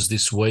forces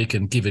this week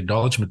and give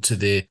acknowledgement to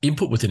their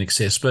input with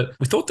INXS. But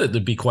we thought that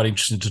it'd be quite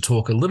interesting to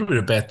talk a little bit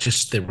about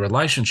just their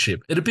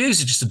relationship. It'd be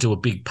easy just to do a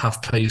big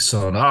puff piece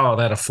on,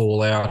 they had a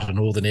fallout and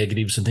all the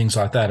negatives and things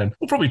like that. And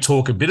we'll probably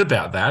talk a bit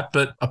about that.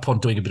 But upon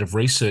doing a bit of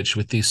research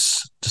with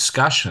this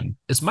discussion,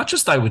 as much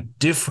as they were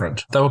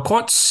different, they were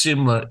quite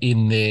similar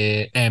in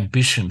their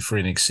ambition for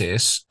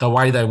INXS. The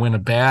way they went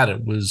about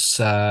it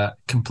was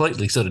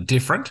completely sort of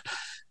different.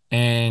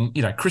 And,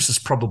 you know, Chris is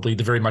probably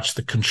very much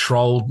the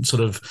controlled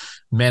sort of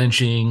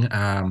managing,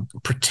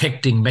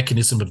 protecting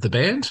mechanism of the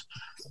band,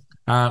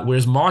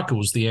 whereas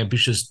Michael's the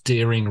ambitious,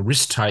 daring,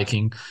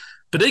 risk-taking,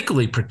 but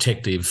equally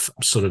protective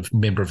sort of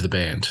member of the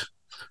band.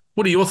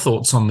 What are your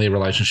thoughts on their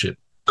relationship?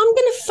 I'm going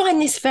to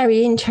find this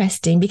very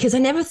interesting because I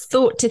never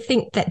thought to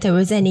think that there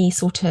was any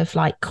sort of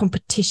like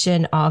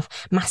competition of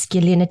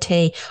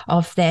masculinity,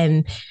 of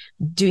them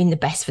doing the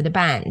best for the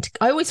band.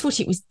 I always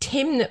thought it was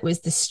Tim that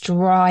was the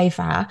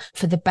striver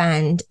for the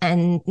band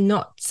and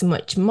not so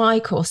much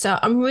Michael. So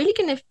I'm really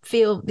going to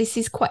feel this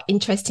is quite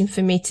interesting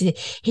for me to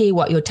hear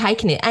what you're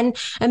taking it. And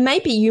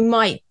maybe you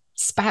might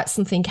spout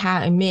something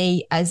out of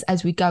me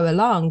as we go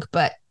along.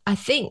 But I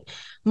think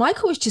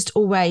Michael was just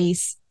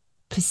always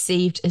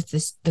perceived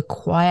as the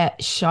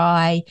quiet,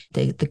 shy,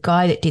 the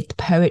guy that did the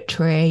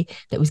poetry,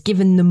 that was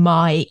given the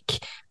mic,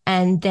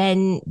 and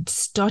then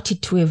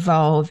started to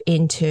evolve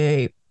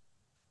into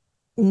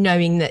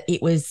knowing that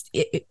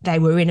they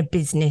were in a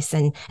business,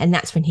 and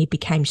that's when he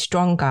became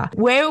stronger.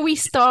 Where are we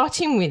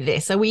starting with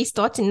this? Are we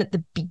starting at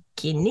the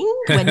beginning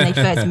when they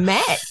first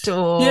met?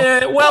 Or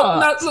yeah, well,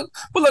 no,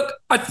 look,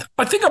 I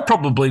think I'm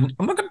not going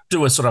to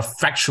do a sort of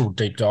factual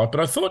deep dive, but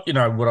I thought, you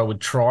know, what I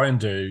would try and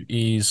do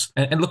is,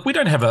 and look, we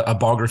don't have a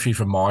biography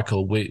from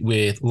Michael where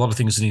a lot of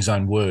things in his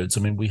own words.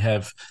 I mean, we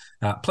have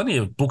plenty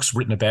of books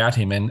written about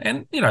him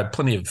and you know,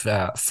 plenty of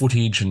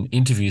footage and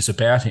interviews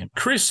about him.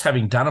 Chris,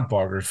 having done a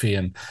biography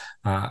and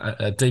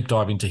a deep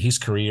dive into his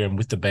career and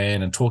with the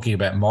band and talking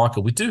about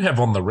Michael, we do have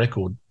on the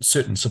record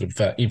certain sort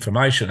of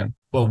information. And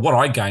well, what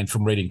I gained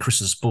from reading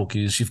Chris's book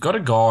is you've got a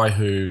guy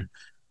who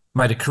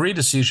made a career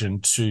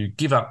decision to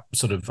give up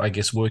sort of, I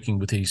guess, working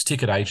with his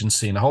ticket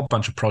agency and a whole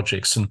bunch of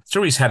projects and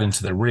threw his hat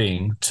into the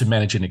ring to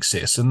manage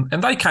INXS.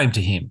 And they came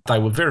to him. They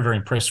were very, very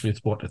impressed with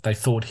what they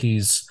thought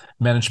his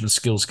management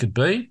skills could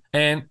be.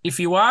 And if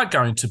you are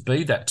going to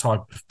be that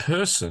type of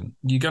person,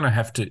 you're going to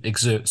have to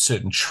exert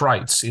certain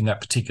traits in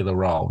that particular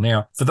role.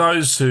 Now, for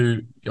those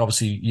who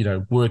obviously, you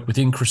know, work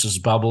within Chris's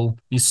bubble,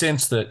 you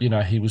sense that, you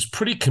know, he was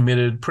pretty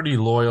committed, pretty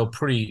loyal,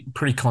 pretty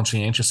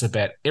conscientious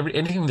about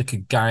anything that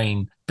could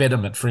gain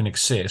betterment for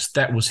INXS.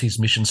 That was his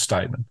mission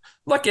statement.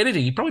 Like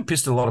anything, he probably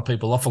pissed a lot of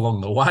people off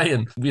along the way.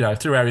 And, you know,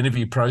 through our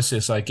interview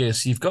process, I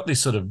guess, you've got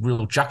this sort of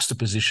real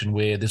juxtaposition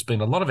where there's been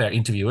a lot of our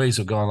interviewees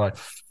who have gone like,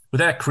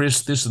 without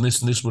Chris, this and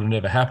this and this would have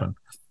never happened.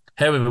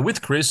 However,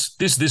 with Chris,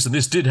 this and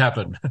this did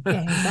happen.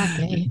 Yeah,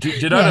 exactly. do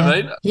you know what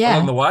I mean? Yeah.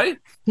 Along the way.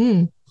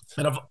 Mm.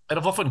 And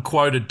I've often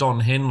quoted Don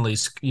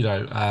Henley's,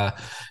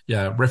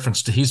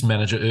 reference to his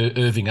manager,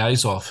 Irving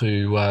Azoff,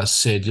 who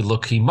said,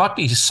 look, he might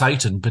be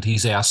Satan, but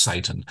he's our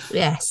Satan.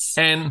 Yes.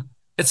 And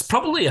it's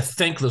probably a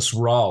thankless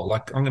role.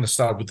 Like, I'm going to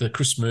start with the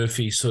Chris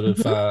Murphy sort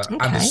of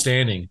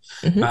understanding.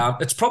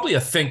 Mm-hmm. It's probably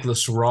a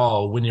thankless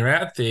role when you're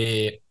out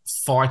there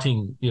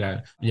fighting,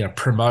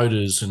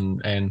 promoters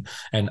and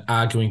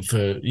arguing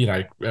for,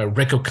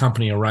 record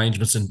company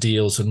arrangements and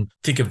deals, and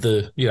think of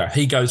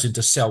he goes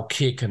into Cell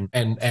Kick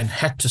and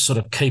had to sort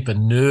of keep a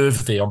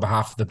nerve there on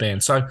behalf of the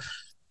band. So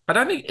I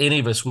don't think any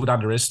of us would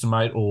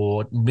underestimate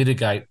or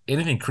mitigate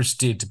anything Chris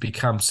did to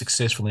become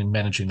successful in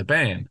managing the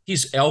band.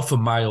 His alpha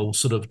male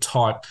sort of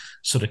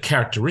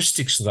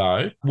characteristics,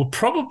 though, were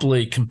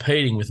probably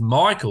competing with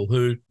Michael,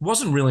 who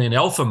wasn't really an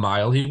alpha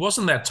male. He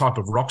wasn't that type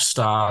of rock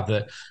star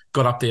that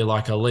got up there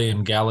like a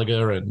Liam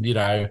Gallagher and,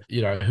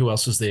 who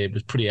else was there?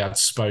 Was pretty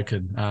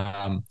outspoken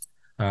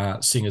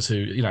singers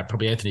who,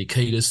 probably Anthony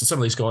Kiedis, and some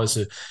of these guys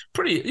are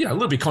pretty, a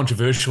little bit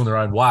controversial in their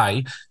own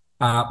way.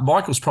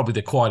 Michael's probably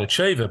the quiet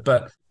achiever,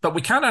 but But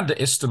we can't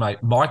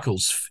underestimate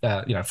Michael's,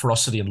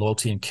 ferocity and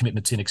loyalty and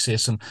commitment to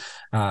INXS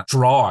and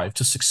drive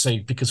to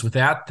succeed, because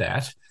without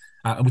that,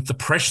 and with the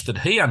pressure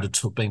that he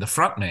undertook being the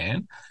front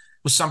man,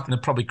 was something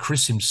that probably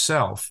Chris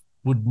himself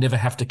would never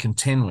have to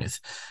contend with.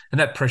 And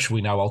that pressure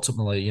we know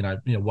ultimately,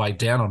 weighed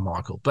down on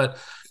Michael. But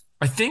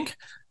I think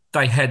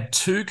they had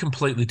two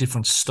completely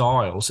different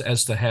styles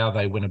as to how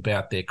they went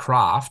about their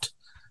craft,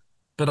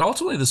 but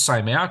ultimately the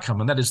same outcome,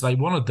 and that is they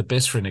wanted the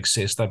best for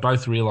INXS. They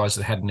both realised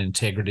it had an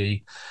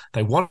integrity.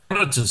 They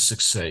wanted to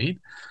succeed,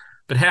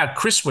 but how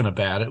Chris went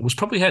about it was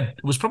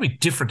probably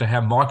different to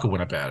how Michael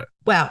went about it.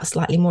 Well,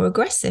 slightly more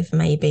aggressive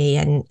maybe,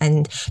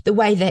 and the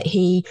way that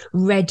he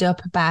read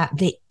up about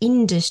the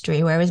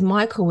industry, whereas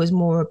Michael was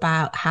more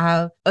about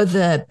how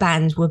other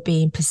bands were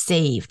being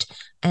perceived.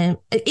 And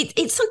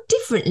it's on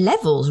different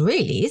levels,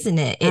 really, isn't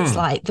it? It's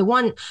like the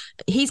one,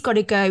 he's got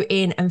to go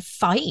in and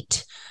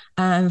fight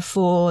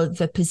for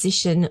the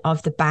position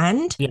of the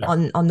band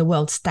on the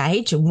world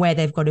stage and where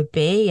they've got to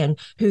be and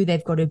who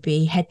they've got to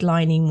be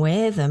headlining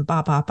with and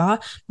blah, blah, blah.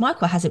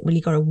 Michael hasn't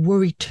really got to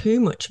worry too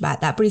much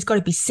about that, but he's got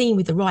to be seen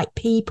with the right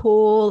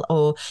people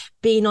or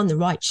being on the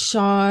right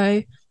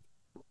show.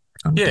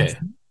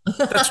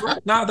 That's right.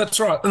 No, that's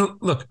right.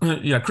 Look,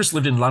 Chris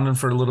lived in London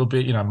for a little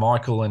bit.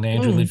 Michael and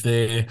Andrew lived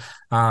there.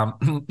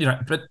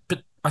 But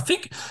I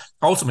think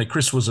ultimately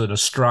Chris was an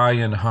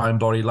Australian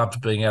homebody,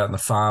 loved being out on the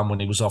farm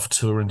when he was off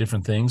tour and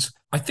different things.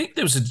 I think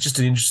there was just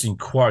an interesting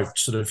quote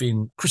sort of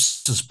in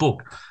Chris's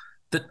book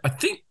that I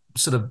think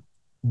sort of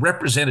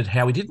represented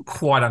how he didn't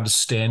quite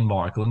understand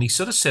Michael. And he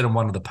sort of said on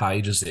one of the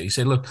pages there, he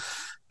said, look,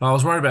 I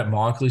was worried about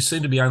Michael. He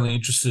seemed to be only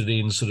interested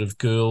in sort of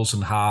girls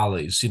and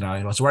Harleys.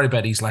 I was worried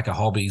about his lack of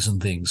hobbies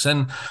and things.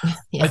 And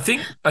I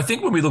think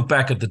when we look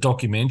back at the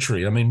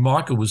documentary, I mean,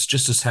 Michael was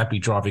just as happy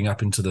driving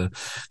up into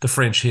the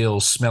French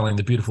hills, smelling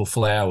the beautiful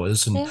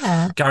flowers, and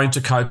going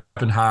to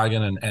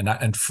Copenhagen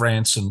and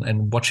France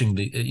and watching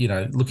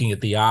looking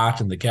at the art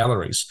and the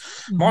galleries.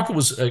 Michael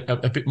was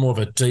a bit more of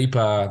a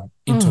deeper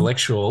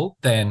intellectual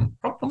than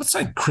I'm not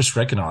saying Chris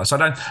recognised. I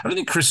don't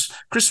think Chris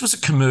was a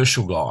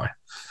commercial guy.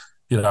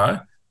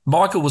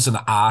 Michael was an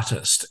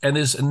artist, and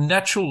there's a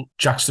natural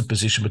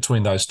juxtaposition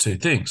between those two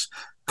things.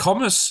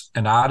 Commerce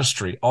and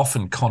artistry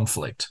often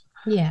conflict.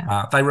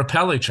 Yeah. They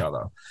repel each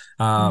other.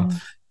 An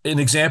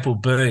example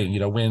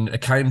being, when it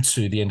came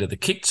to the end of the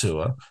Kick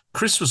tour,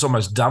 Chris was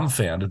almost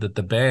dumbfounded that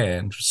the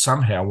band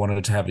somehow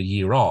wanted to have a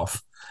year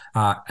off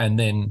and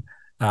then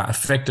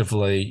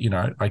effectively,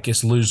 I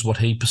guess, lose what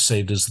he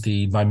perceived as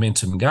the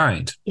momentum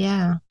gained.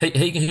 Yeah.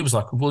 He was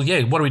like, well,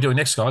 yeah, what are we doing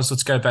next, guys?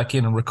 Let's go back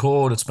in and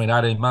record. It's been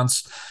 18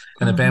 months.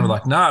 And the band were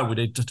like, no,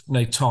 we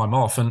need time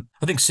off. And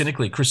I think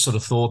cynically, Chris sort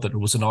of thought that it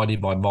was an idea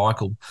by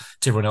Michael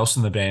to everyone else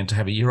in the band to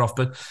have a year off.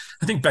 But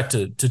I think back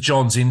to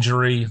John's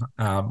injury,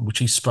 which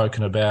he's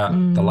spoken about,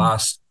 the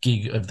last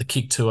gig of the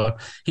Kick tour,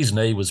 his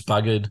knee was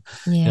buggered.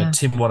 Yeah.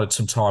 Tim wanted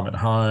some time at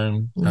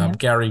home.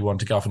 Gary wanted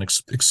to go off and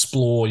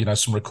explore,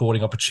 some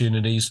recording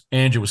opportunities.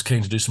 Andrew was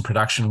keen to do some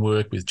production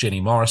work with Jenny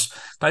Morris.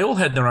 They all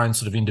had their own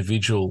sort of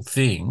individual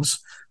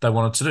things they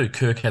wanted to do.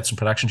 Kirk had some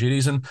production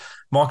duties and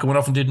Michael went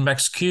off and did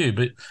Max Q.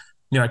 But,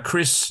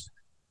 Chris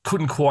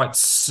couldn't quite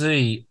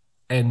see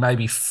and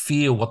maybe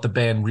feel what the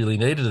band really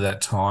needed at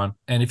that time.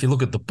 And if you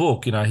look at the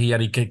book, he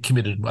only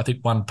committed, I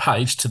think, one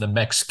page to the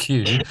Max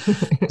Q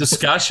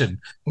discussion,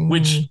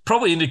 which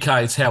probably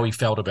indicates how he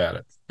felt about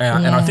it.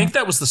 And I think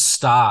that was the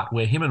start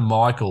where him and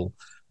Michael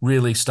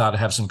really started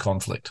to have some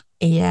conflict.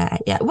 Yeah.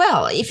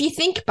 Well, if you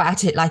think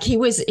about it, like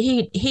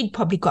he'd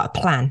probably got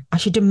a plan. I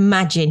should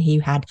imagine he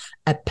had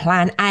a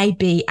plan A,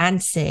 B,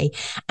 and C.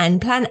 And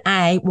plan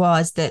A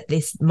was that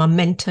this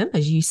momentum,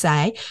 as you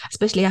say,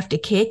 especially after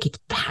Kick, it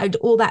had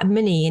all that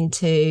money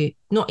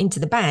not into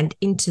the band,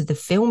 into the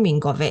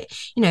filming of it.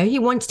 He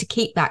wants to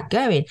keep that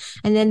going.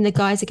 And then the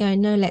guys are going,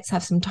 no, let's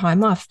have some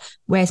time off.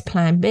 Where's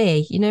plan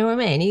B? You know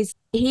what I mean?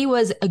 He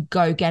was a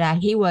go-getter.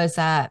 He was,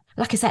 like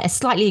I said, a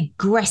slightly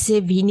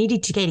aggressive. He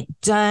needed to get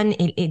it done,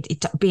 it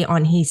be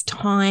on his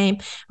time.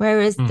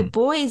 Whereas the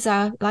boys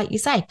are, like you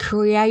say,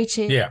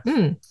 creative. Yeah.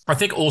 I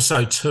think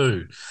also,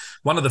 too,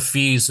 one of the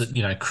fears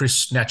that,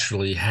 Chris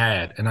naturally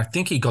had, and I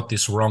think he got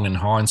this wrong in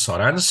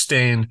hindsight. I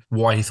understand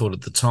why he thought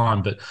at the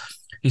time, but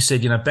he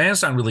said,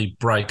 bands don't really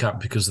break up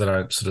because they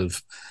don't sort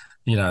of,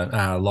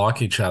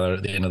 like each other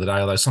at the end of the day,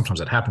 although sometimes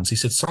that happens. He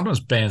said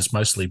sometimes bands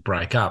mostly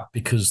break up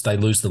because they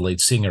lose the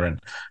lead singer. And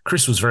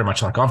Chris was very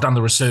much like, I've done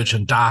the research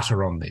and data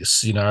on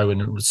this,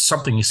 and it was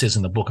something he says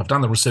in the book, I've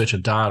done the research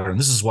and data and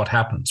this is what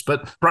happens.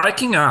 But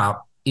breaking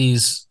up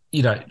is,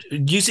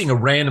 using a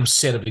random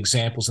set of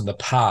examples in the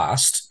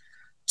past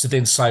to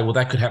then say, well,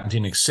 that could happen to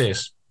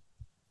INXS.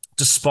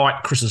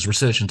 Despite Chris's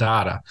research and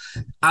data,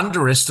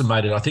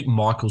 underestimated, I think,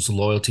 Michael's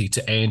loyalty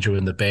to Andrew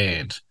and the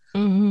band.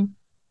 Mm-hmm.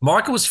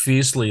 Michael was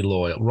fiercely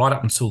loyal right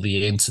up until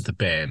the end to the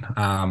band.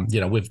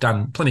 We've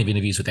done plenty of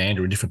interviews with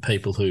Andrew and different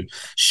people who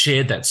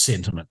shared that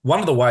sentiment. One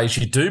of the ways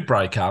you do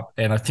break up,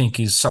 and I think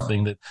is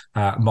something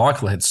that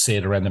Michael had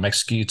said around the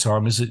Max Q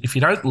time, is that if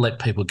you don't let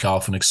people go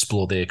off and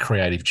explore their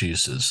creative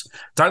juices,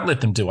 don't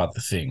let them do other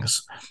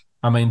things.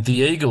 I mean, the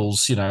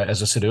Eagles,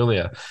 as I said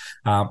earlier,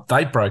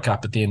 they broke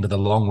up at the end of the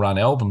Long Run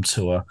album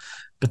tour,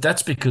 but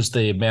that's because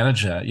their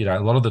manager, a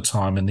lot of the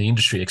time in the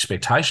industry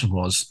expectation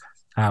was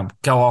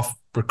go off,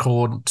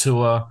 record,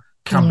 tour,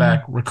 come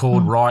back,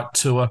 record, write,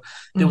 tour.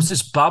 There was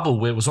this bubble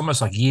where it was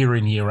almost like year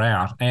in, year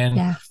out.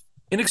 And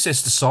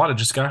INXS decided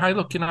just go, hey,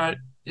 look,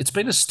 it's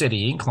been a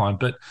steady incline,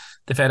 but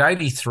they've had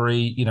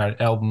 83,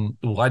 album,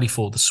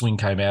 84, The Swing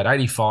came out,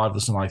 85,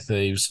 Listen Like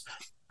Thieves,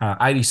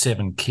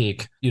 87,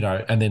 Kick,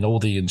 and then all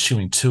the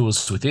ensuing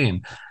tours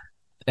within.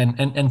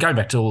 And going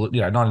back to all,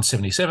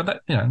 1977,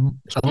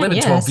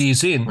 11, 12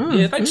 years in,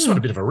 they just want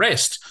a bit of a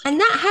rest. And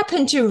that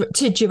happened to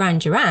Duran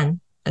Duran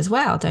as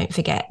well, don't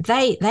forget.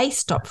 They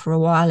stopped for a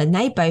while and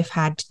they both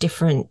had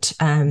different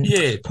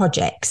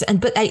projects.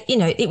 But they,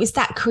 it was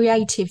that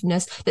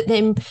creativeness that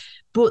then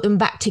brought them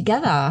back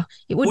together.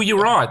 Well,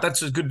 you're right.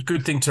 That's a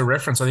good thing to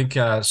reference. I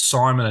think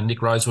Simon and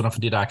Nick Rose went off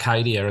and did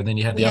Arcadia, and then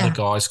you had the other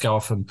guys go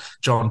off, and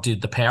John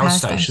did the Power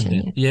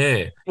Station.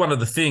 Yeah. One of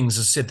the things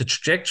is said the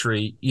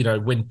trajectory,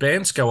 when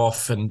bands go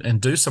off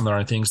and do some of their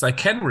own things, they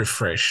can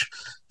refresh.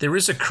 There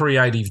is a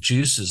creative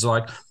juices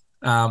like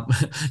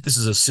this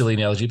is a silly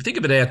analogy, but think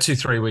of it, our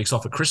 2-3 weeks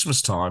off at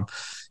Christmas time.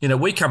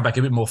 We come back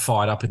a bit more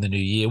fired up in the new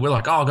year. We're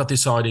like, I got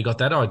this idea, got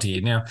that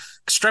idea. Now,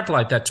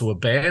 extrapolate that to a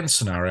band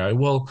scenario.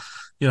 Well,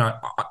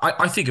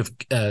 I think of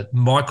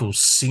Michael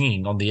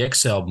singing on the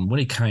X album when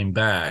he came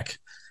back.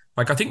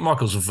 Like, I think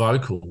Michael's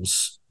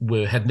vocals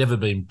had never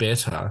been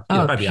better.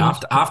 Maybe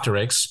after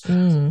X,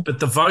 but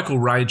the vocal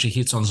range he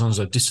hits on songs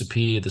like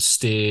Disappear, The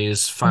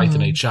Stairs, Faith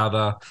in Each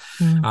Other.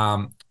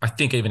 I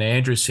think even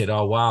Andrew said,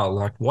 oh, wow,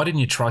 like, why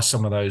didn't you try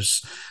some of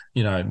those,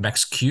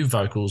 Max Q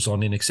vocals on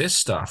INXS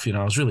stuff?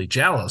 I was really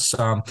jealous.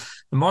 And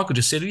Michael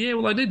just said, yeah,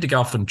 well, I need to go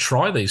off and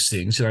try these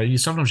things.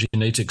 Sometimes you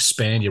need to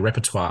expand your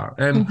repertoire.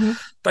 And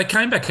they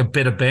came back a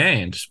better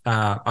band,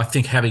 I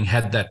think, having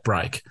had that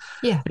break.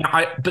 Yeah.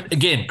 But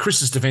again,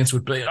 Chris's defense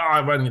would be,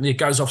 when he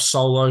goes off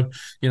solo,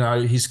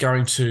 he's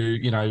going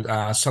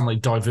to, suddenly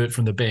divert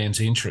from the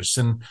band's interests.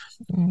 And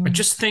I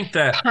just think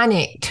that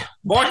Panicked.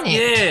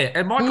 Yeah,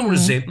 and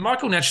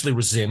Michael naturally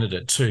resented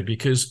it too,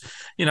 because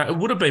it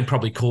would have been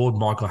probably called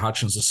Michael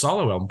Hutchence a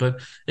solo album,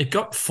 but it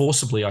got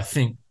forcibly, I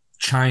think,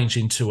 changed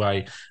into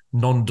a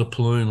non-de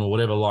plume or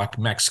whatever, like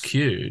Max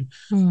Q,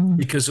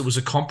 because it was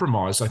a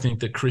compromise. I think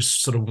that Chris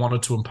sort of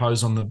wanted to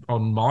impose on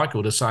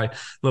Michael to say,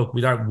 look,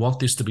 we don't want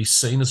this to be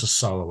seen as a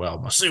solo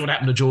album. I see what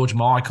happened to George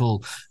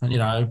Michael,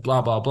 and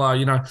blah blah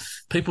blah.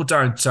 People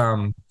don't.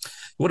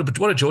 What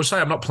did George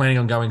say? I'm not planning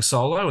on going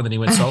solo, and then he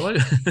went solo.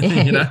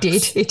 He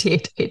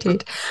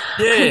did.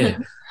 Yeah.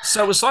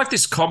 So it was like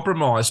this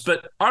compromise,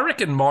 but I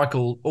reckon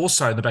Michael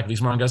also in the back of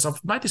his mind goes, I've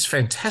made this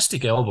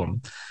fantastic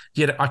album,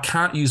 yet I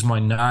can't use my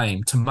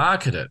name to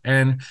market it.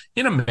 And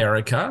in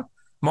America,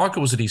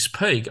 Michael was at his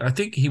peak. I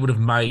think he would have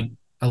made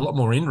a lot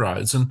more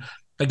inroads. And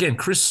again,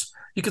 Chris,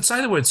 you could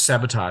say the word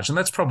sabotage, and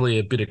that's probably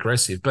a bit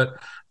aggressive, but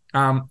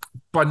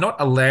by not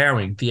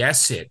allowing the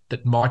asset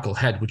that Michael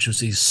had, which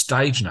was his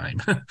stage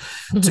name,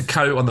 to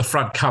go on the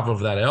front cover of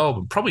that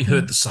album, probably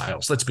hurt the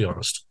sales, let's be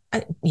honest.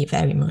 Yeah,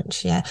 very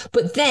much, yeah.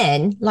 But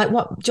then, like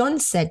what John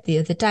said the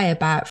other day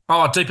about...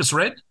 Deepest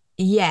Red?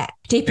 Yeah,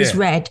 Deepest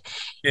Red.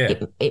 Yeah.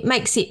 It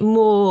makes it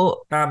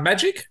more...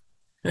 magic?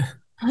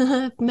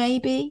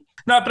 Maybe.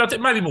 No, but I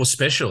think maybe more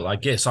special, I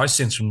guess. I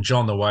sense from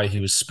John the way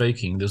he was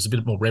speaking, there's a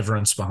bit more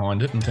reverence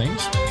behind it and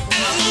things. And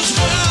those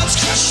words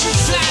crush you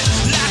flat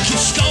like your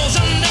skull's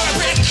under a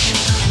brick.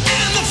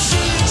 And the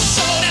food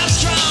so damn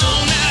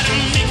strong that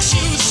it makes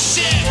you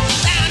sick.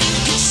 And you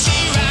can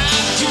see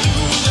right through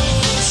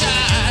those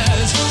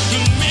eyes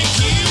that make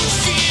you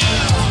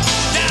feel,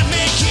 that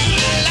make you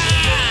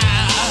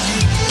lie.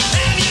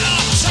 And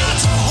you're taught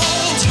to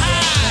hold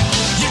high,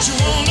 yet you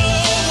won't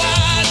know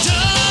why.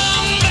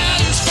 Dumb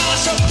values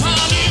forced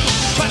upon you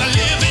by the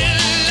living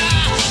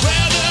lie.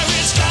 Whether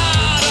it's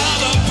God or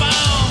the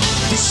bomb,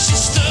 it's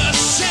just the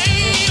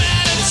same,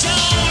 and it's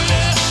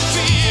only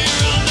fear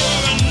under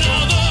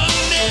another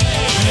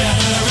name.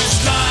 Whether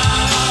it's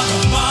God or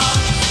the bomb,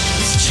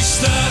 it's just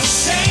the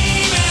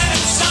same, and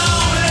it's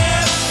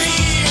only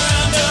fear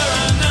under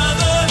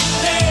another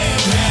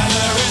name.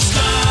 Whether it's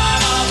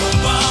God or the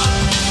bomb,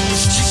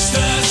 it's just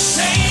the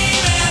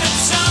same, and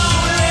it's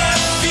only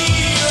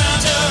fear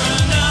under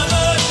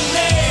another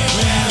name.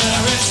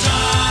 Whether it's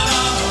God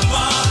or the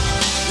bomb,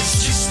 it's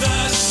just the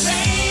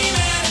same,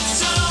 and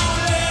it's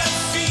only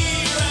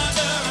fear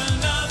under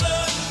another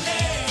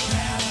name.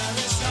 Whether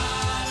it's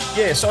God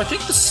or Yeah, so I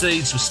think the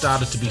seeds were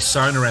started to be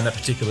sown around that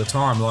particular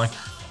time. Like,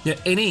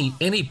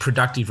 any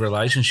productive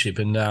relationship,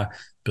 and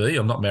B,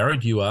 I'm not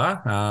married, you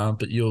are,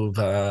 but you've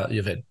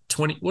had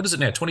 20, what is it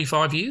now,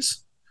 25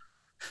 years?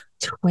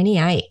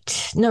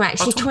 28. No,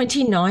 actually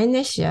 29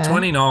 this year.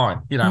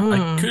 29,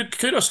 like,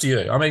 kudos to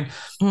you. I mean,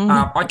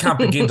 I can't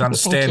begin to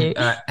understand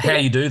how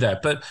you do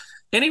that, but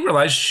any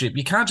relationship,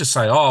 you can't just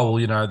say,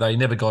 they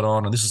never got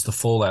on and this is the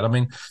fallout. I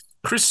mean,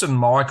 Chris and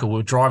Michael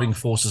were driving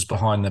forces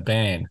behind the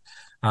band.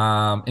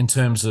 in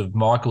terms of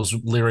Michael's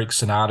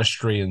lyrics and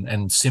artistry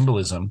and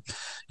symbolism,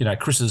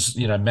 Chris's,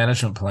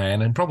 management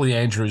plan and probably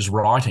Andrew's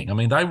writing. I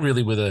mean, they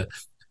really were the,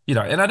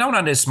 and I don't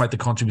underestimate the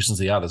contributions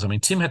of the others. I mean,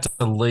 Tim had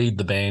to lead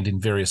the band in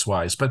various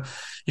ways, but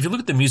if you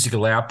look at the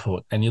musical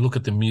output and you look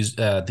at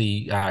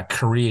the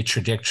career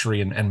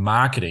trajectory and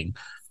marketing,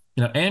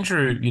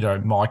 Andrew,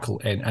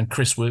 Michael and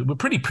Chris were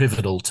pretty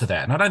pivotal to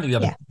that. And I don't think the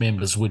other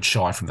members would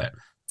shy from that.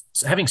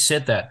 So having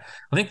said that,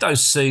 I think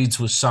those seeds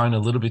were sown a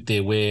little bit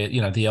there where,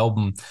 the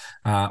album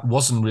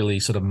wasn't really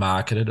sort of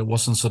marketed. It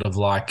wasn't sort of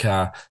like,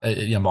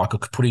 Michael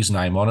could put his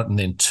name on it and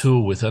then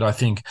tour with it. I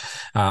think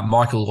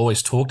Michael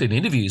always talked in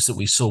interviews that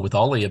we saw with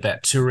Ollie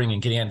about touring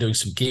and getting out and doing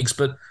some gigs,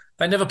 but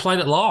they never played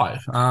it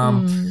live.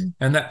 And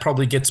that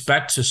probably gets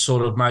back to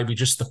sort of maybe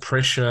just the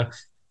pressure,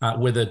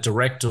 whether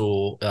direct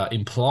or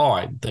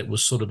implied, that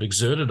was sort of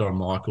exerted on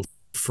Michael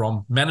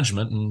from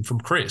management and from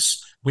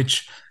Chris,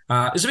 which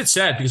is a bit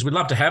sad because we'd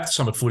love to have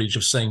some footage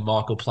of seeing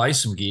Michael play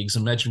some gigs.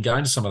 Imagine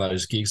going to some of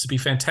those gigs. It'd be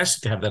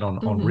fantastic to have that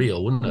on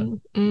reel,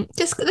 wouldn't it?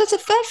 There's a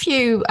fair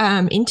few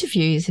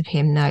interviews of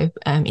him, though,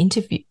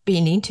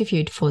 being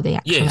interviewed for the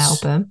actual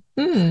album.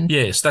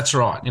 Yes, that's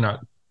right.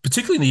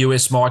 Particularly in the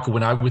US, Michael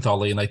went over with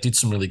Ollie and they did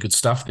some really good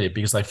stuff there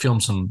because they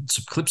filmed some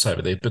clips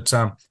over there. But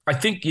I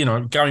think,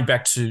 going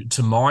back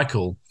to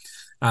Michael,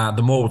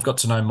 the more we've got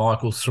to know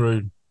Michael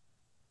through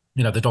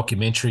the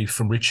documentary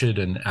from Richard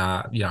and,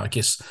 I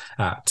guess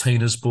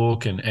Tina's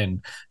book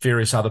and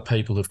various other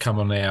people who've come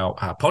on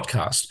our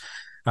podcast,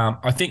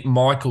 I think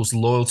Michael's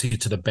loyalty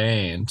to the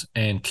band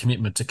and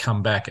commitment to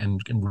come back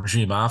and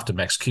resume after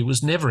Max Q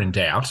was never in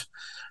doubt.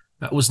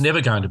 It was never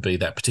going to be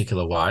that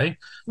particular way.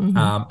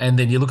 And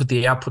then you look at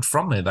the output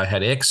from there. They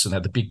had X and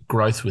had the big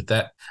growth with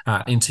that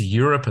into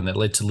Europe, and that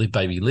led to Live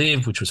Baby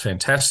Live, which was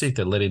fantastic.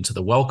 That led into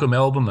the Welcome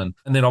album. And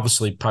then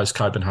obviously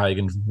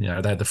post-Copenhagen, they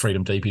had the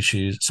Freedom Deep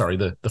issues,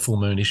 the Full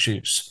Moon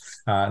issues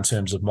in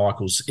terms of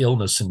Michael's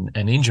illness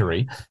and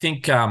injury. I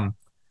think,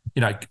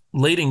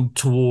 leading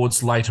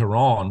towards later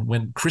on,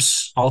 when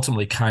Chris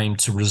ultimately came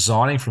to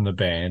resigning from the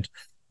band,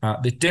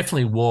 there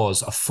definitely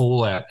was a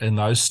fallout in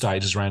those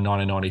stages around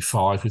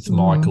 1995 with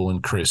Michael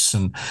and Chris,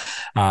 and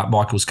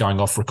Michael was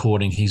going off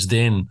recording his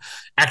then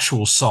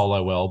actual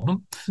solo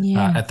album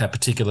at that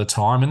particular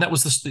time. And that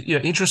was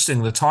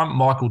interesting. The time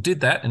Michael did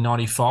that in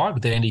 95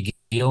 with Andy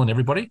Gill and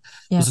everybody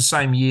was the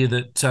same year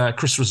that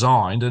Chris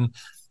resigned. And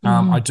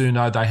I do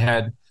know they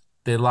had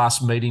their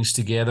last meetings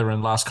together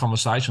and last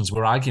conversations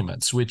were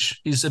arguments, which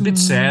is a bit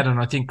sad. And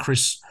I think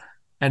Chris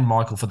and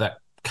Michael, for that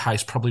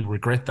case, probably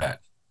regret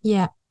that.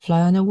 Yeah.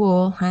 Fly on the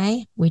wall,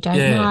 hey? We don't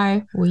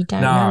know. We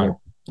don't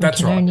know.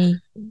 That's right. Only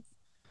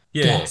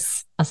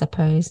guess, I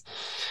suppose.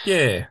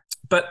 Yeah.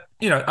 But,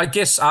 I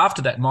guess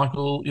after that,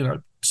 Michael,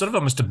 sort of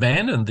almost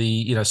abandoned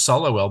the,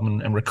 solo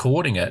album and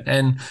recording it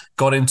and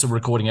got into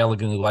recording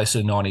Elegantly Laced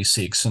in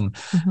 96. And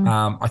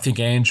I think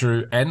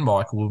Andrew and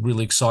Michael were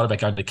really excited about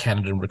going to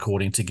Canada and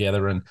recording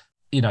together and,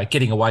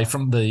 getting away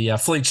from the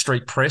Fleet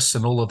Street press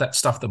and all of that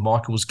stuff that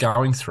Michael was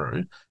going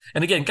through.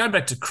 And again, going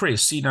back to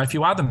Chris, if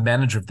you are the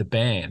manager of the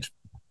band,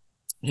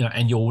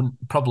 and your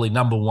probably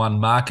number one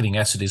marketing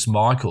asset is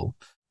Michael,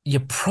 you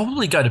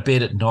probably go to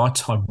bed at night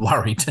time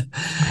worried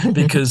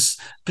because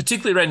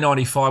particularly around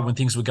 95 when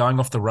things were going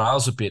off the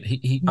rails a bit,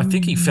 I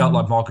think he felt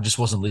like Michael just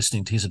wasn't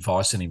listening to his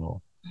advice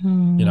anymore,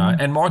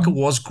 and Michael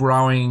was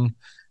growing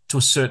to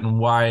a certain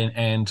way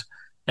and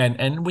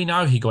we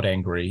know he got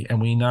angry and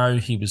we know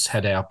he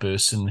had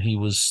outbursts and he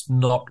was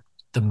not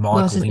the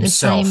Michael wasn't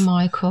himself. The same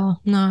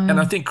Michael, no. And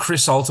I think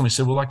Chris ultimately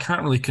said, well, I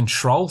can't really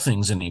control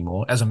things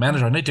anymore. As a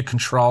manager, I need to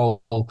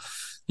control,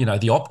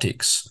 the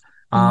optics.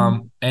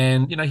 And,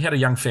 he had a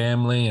young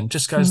family and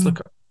just goes,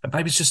 look,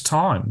 maybe it's just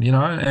time,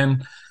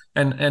 and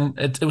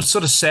it was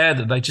sort of sad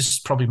that they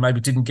just probably maybe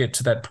didn't get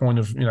to that point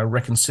of,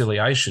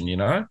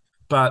 reconciliation,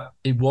 but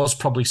it was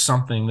probably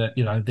something that,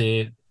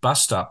 their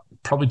bust up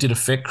probably did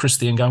affect Chris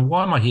then going,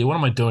 why am I here? What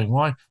am I doing?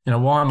 Why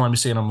am I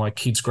missing out on my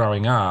kids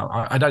growing up?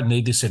 I don't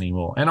need this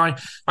anymore. And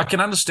I can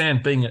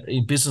understand being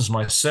in business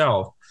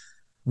myself,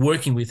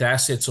 working with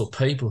assets or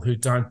people who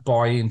don't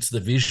buy into the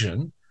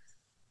vision.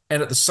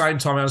 And at the same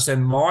time, I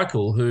understand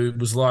Michael, who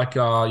was like,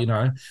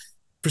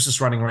 Chris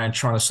is running around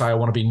trying to say, I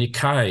want to be Nick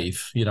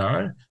Cave,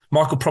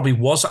 Michael probably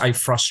was a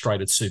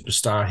frustrated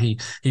superstar.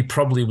 He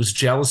probably was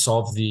jealous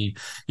of the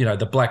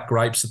Black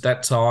Grapes at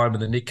that time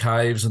and the Nick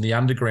Caves and the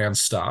underground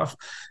stuff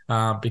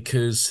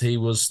because he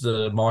was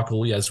the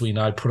Michael, as we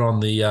know, put on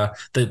the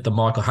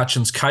Michael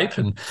Hutchins cape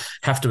and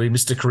have to be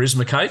Mr.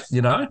 Charisma cape,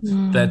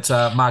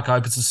 that Mark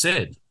Opitz has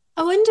said.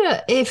 I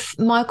wonder if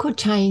Michael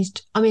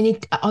changed. I mean,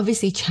 it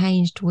obviously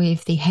changed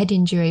with the head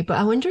injury, but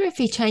I wonder if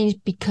he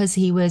changed because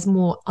he was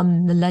more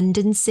on the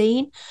London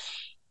scene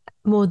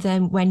more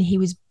than when he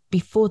was.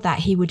 Before that,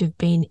 he would have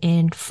been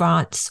in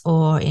France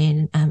or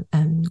in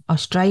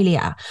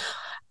Australia.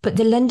 But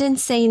the London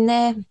scene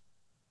there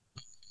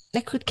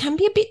can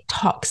be a bit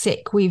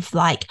toxic with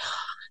like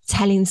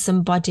telling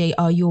somebody,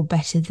 oh, you're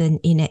better than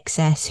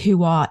INXS.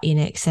 Who are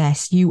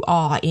INXS? You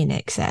are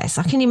INXS.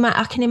 I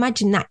can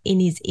imagine that in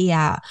his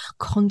ear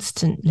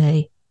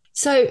constantly.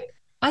 So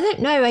I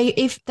don't know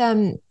if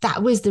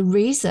that was the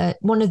reason,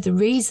 one of the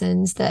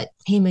reasons that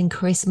him and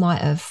Chris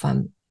might have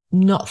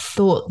not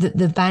thought that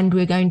the band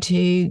were going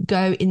to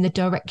go in the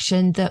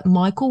direction that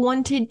Michael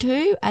wanted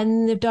to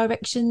and the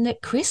direction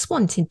that Chris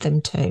wanted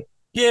them to.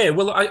 Yeah,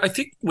 well, I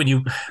think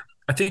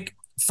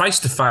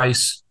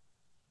face-to-face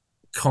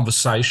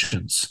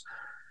conversations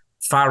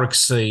far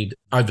exceed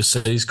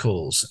overseas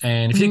calls.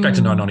 And if you think back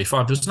to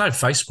 1995, there was no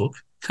Facebook.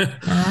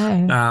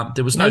 No.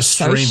 There was no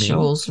streaming.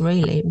 Socials,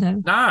 really.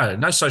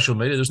 No social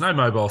media. There was no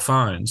mobile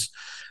phones.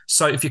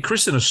 So if you're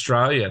Chris in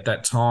Australia at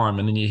that time,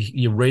 and then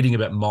you're reading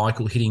about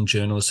Michael hitting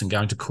journalists and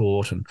going to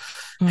court and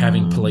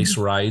having police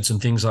raids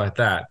and things like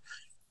that,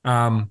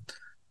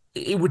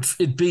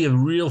 it'd be a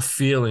real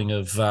feeling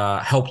of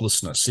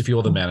helplessness if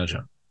you're the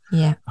manager.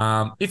 Yeah.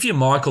 If you're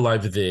Michael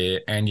over there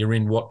and you're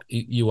in what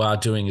you are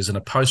doing is in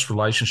a post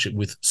relationship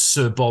with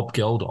Sir Bob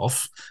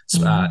Geldof,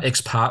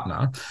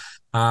 ex-partner,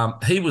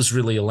 he was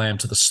really a lamb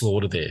to the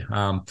slaughter there.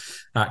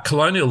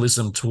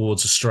 Colonialism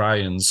towards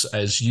Australians,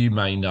 as you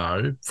may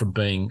know from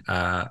being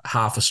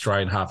half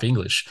Australian, half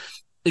English,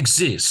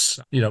 exists.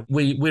 You know,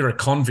 we're a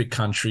convict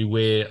country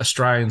where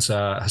Australians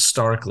are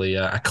historically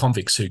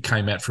convicts who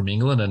came out from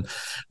England, and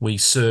we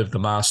serve the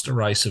master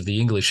race of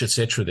the English,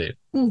 etc. there.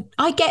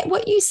 I get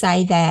what you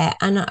say there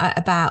and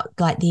about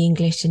like the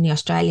English and the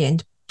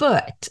Australians,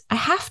 but I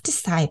have to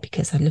say,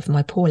 because I love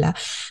my Paula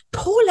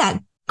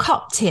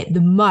copped it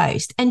the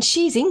most, and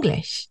she's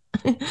English.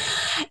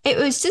 It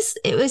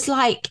was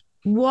like,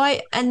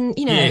 why? And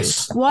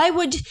why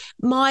would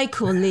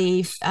Michael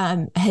leave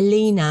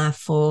Helena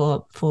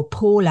for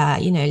Paula?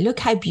 You know, look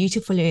how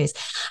beautiful it is.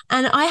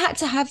 And I had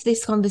to have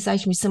this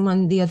conversation with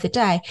someone the other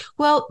day.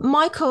 Well,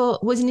 Michael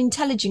was an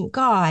intelligent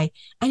guy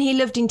and he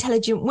loved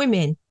intelligent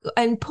women,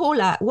 and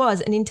Paula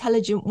was an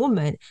intelligent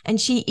woman and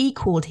she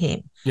equaled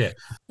him. Yeah.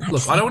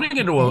 Look, I don't want to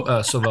get into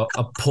a sort of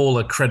a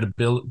Paula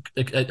credibility.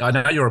 I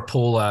know you're a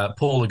Paula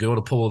girl,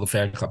 a Paula the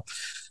fan club.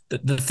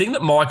 The thing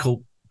that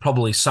Michael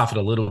probably suffered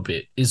a little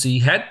bit is he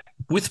had,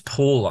 with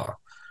Paula,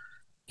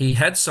 he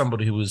had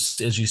somebody who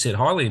was, as you said,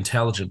 highly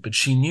intelligent, but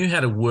she knew how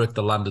to work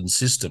the London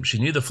system. She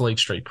knew the Fleet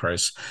Street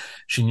Press.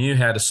 She knew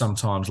how to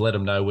sometimes let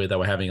them know where they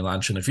were having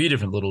lunch and a few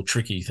different little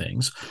tricky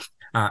things.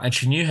 And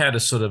she knew how to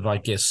sort of, I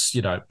guess,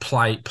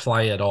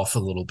 play it off a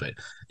little bit.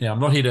 I'm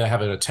not here to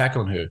have an attack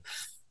on her.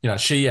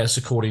 She, as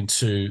according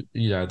to,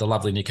 the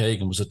lovely Nick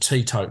Egan, was a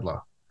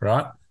teetotaler,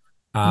 right?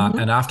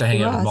 And after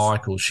hanging out with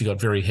Michael, she got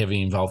very heavy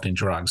involved in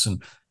drugs.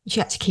 And she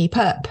had to keep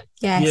up.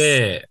 Yes.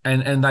 Yeah.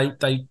 And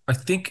they I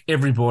think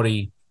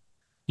everybody,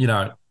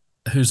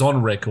 who's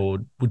on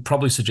record would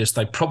probably suggest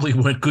they probably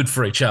weren't good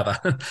for each other.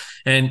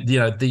 And,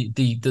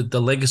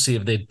 the legacy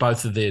of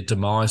both of their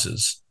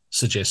demises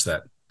suggests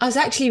that. I was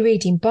actually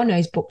reading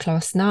Bono's book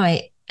last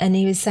night, and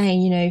he was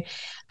saying,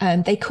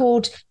 they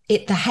called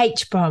it the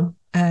H-bomb.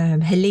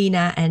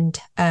 Helena and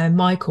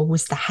Michael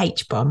was the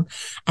H-bomb,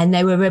 and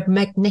they were a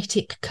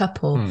magnetic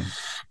couple.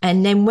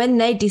 And then when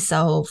they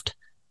dissolved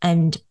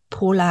and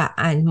Paula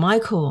and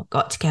Michael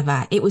got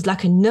together, it was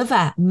like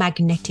another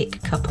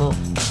magnetic couple.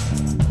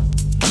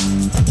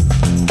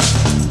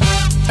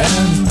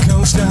 And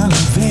comes down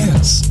to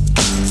this,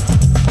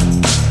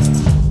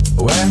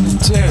 when you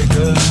take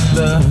a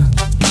look,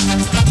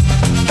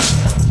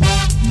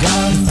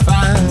 gotta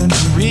find a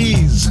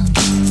reason,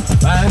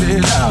 find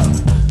it out,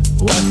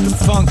 what the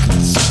funk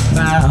is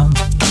about.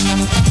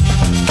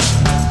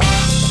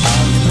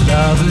 All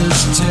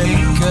lovers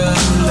take a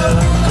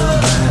look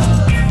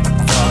around,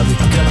 for the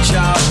cut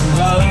your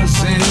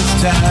roses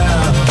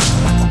down.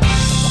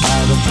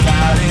 All the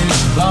body's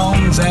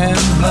bones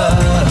and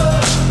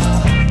blood,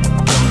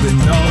 don't they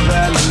know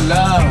that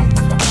love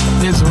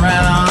is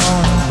around?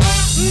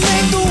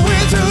 Make the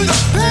way to the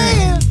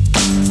pain,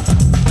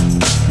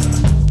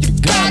 you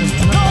got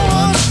no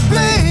one's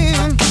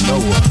playing.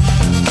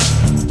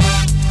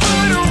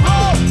 Put a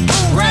rope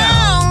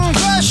around,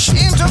 rush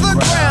into the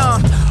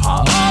ground,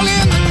 all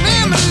in the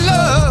name of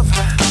love.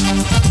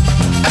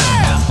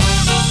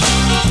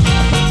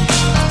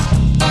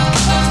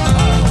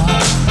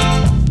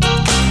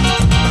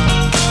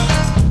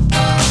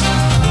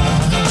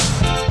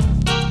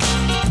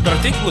 But I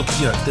think, look,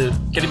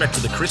 getting back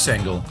to the Chris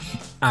angle,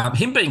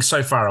 him being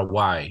so far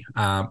away,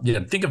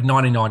 think of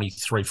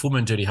 1993, Full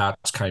Moon Dirty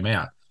Hearts came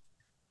out.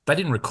 They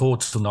didn't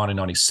record till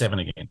 1997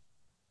 again.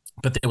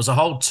 But there was a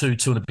whole two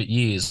and a bit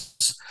years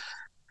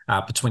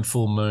between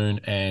Full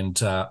Moon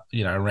and,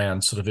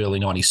 around sort of early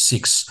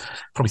 96,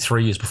 probably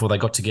 3 years before they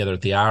got together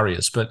at the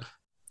Arias. But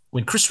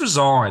when Chris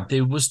resigned,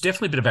 there was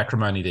definitely a bit of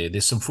acrimony there.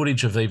 There's some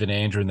footage of even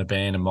Andrew in the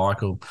band and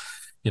Michael,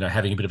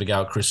 having a bit of a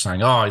go at Chris, saying,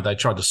 they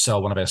tried to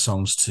sell one of our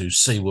songs to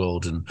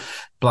SeaWorld and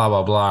blah,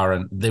 blah, blah.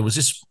 And there was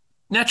this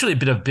naturally a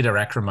bit of bitter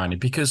acrimony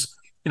because,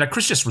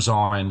 Chris just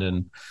resigned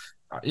and,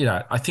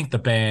 I think the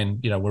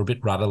band, were a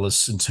bit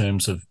rudderless in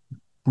terms of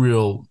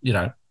real,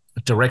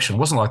 direction. It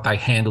wasn't like they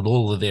handled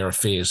all of their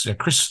affairs.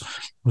 Chris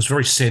was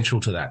very central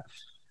to that.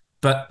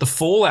 But the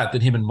fallout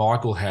that him and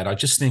Michael had, I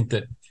just think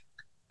that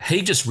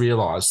he just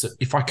realised that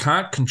if I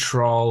can't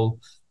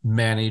control,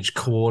 manage,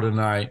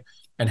 coordinate,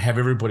 and have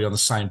everybody on the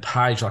same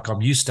page like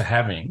I'm used to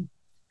having,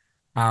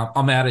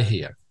 I'm out of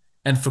here.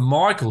 And for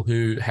Michael,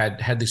 who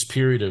had this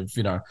period of,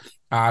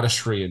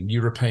 artistry and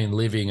European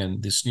living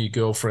and this new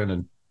girlfriend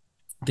and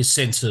this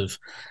sense of,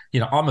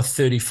 I'm a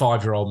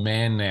 35-year-old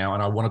man now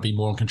and I want to be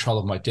more in control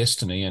of my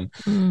destiny. And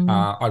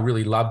I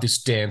really love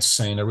this dance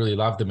scene. I really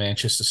love the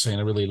Manchester scene.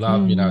 I really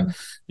love,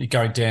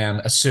 going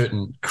down a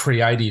certain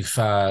creative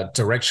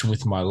direction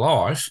with my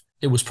life.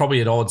 It was probably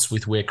at odds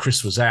with where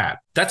Chris was at.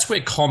 That's where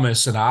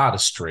commerce and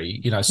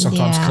artistry,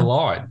 sometimes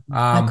collide.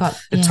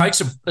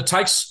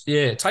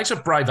 It takes a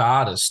brave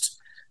artist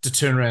to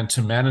turn around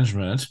to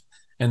management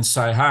and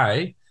say,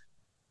 hey,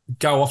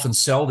 go off and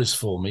sell this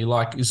for me,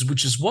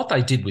 which is what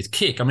they did with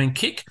Kick. I mean,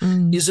 Kick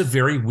is a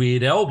very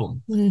weird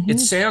album. It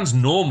sounds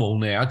normal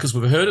now because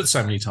we've heard it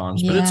so many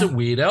times, but it's a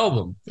weird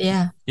album.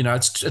 Yeah.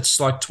 It's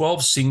like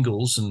 12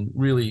 singles and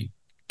really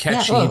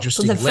catchy,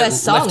 interesting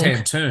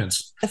left-hand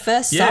turns. The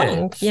first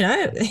song,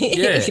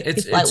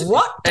 it's like,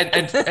 what?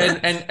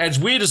 and as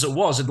weird as it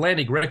was,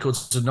 Atlantic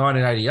Records in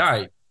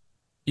 1988,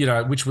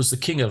 which was the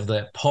king of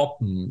that pop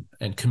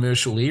and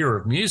commercial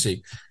era of music,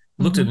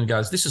 looked at it and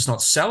goes, this is not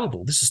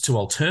sellable. This is too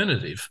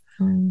alternative.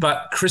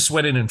 But Chris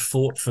went in and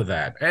fought for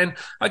that. And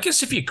I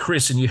guess if you're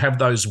Chris and you have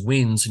those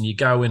wins and you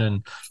go in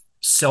and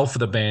sell for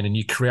the band and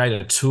you create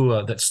a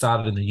tour that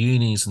started in the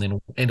unis and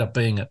then end up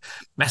being at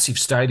massive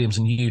stadiums,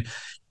 and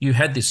you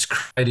had this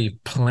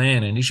creative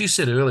plan. And as you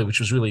said earlier, which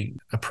was really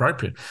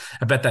appropriate,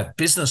 about that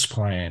business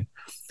plan,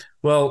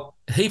 well,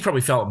 he probably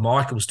felt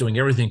Michael was doing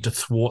everything to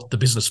thwart the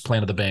business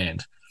plan of the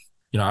band.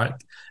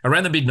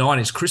 Around the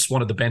mid-90s, Chris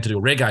wanted the band to do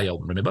a reggae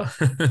album, remember?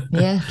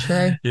 Yeah,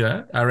 true.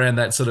 Around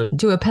that sort of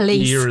do a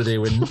Police era there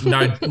when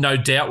No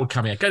Doubt would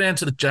come out. Go down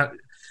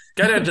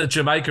to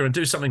Jamaica and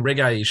do something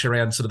reggae-ish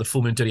around sort of the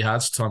Full Moon Dirty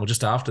Hearts time or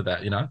just after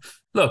that,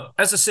 Look,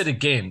 as I said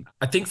again,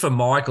 I think for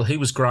Michael, he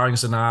was growing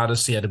as an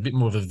artist. He had a bit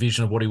more of a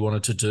vision of what he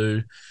wanted to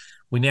do.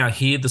 We now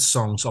hear the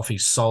songs off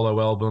his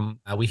solo album.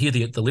 We hear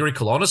the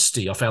lyrical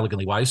honesty off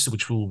Elegantly Wasted,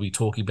 which we'll be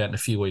talking about in a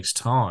few weeks'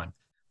 time.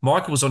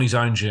 Michael was on his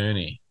own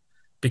journey,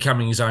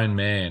 becoming his own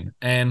man.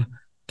 And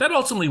that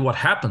ultimately what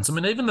happens. I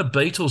mean, even the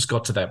Beatles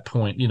got to that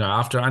point,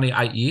 after only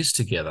 8 years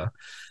together,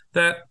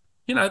 that,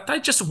 they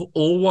just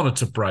all wanted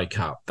to break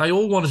up. They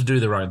all wanted to do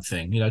their own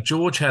thing.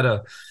 George had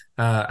a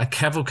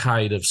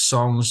cavalcade of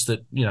songs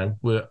that,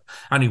 were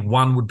only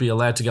one would be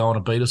allowed to go on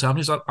a Beatles album.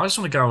 He's like, I just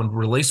want to go and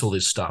release all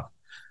this stuff,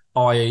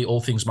 i.e.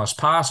 All Things Must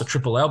Pass. A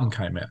triple album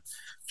came out.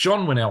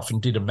 John went off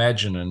and did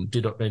Imagine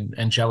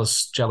and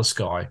Jealous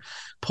Guy.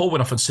 Paul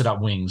went off and set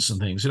up Wings and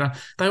things.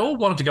 They all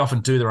wanted to go off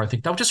and do their own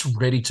thing. They were just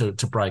ready to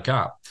break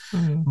up.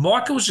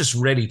 Michael was just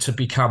ready to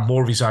become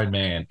more of his own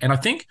man. And I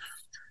think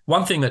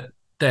one thing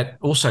that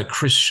also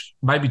Chris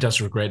maybe does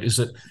regret is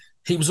that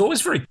he was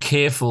always very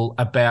careful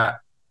about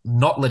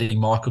not letting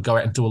Michael go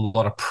out and do a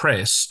lot of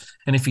press.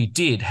 And if he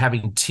did,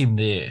 having Tim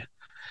there.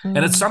 And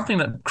it's something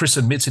that Chris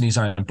admits in his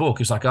own book.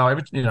 He's like, I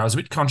was a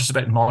bit conscious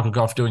about Michael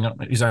Goff doing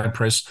his own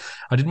press.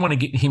 I didn't want to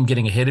get him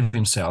getting ahead of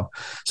himself.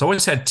 So I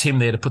always had Tim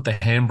there to put the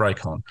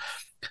handbrake on.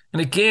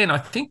 And again, I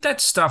think that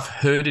stuff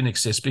hurt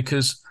INXS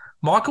because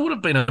Michael would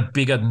have been a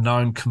bigger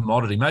known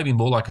commodity, maybe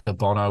more like a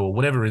Bono or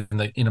whatever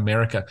in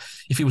America,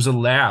 if he was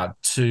allowed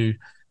to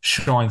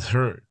shine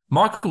through.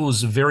 Michael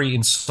was a very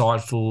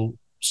insightful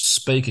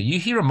speaker. You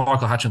hear a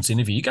Michael Hutchence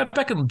interview, you go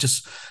back and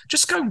just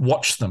go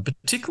watch them,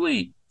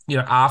 particularly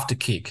after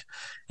Kick,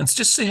 and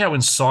just see how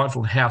insightful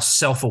and how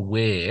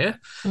self-aware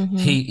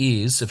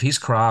he is of his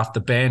craft, the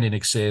band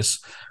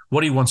INXS,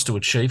 what he wants to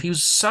achieve. He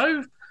was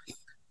so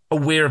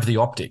aware of the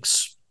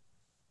optics.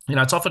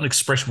 It's often an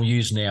expression we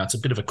use now. It's a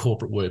bit of a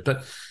corporate word,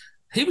 but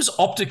he was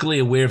optically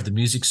aware of the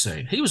music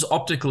scene. He was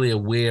optically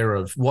aware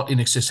of what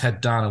INXS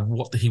had done and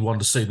what he wanted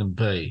to see them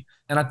be.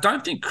 And I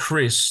don't think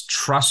Chris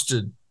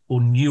trusted or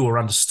knew or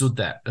understood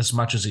that as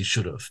much as he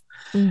should have.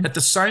 At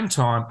the same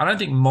time, I don't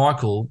think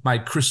Michael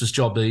made Chris's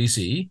job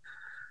easy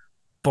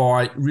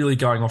by really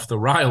going off the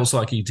rails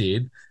like he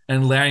did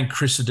and allowing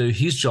Chris to do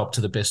his job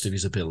to the best of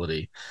his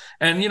ability.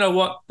 And you know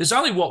what? There's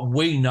only what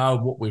we know,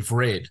 what we've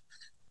read.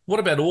 What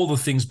about all the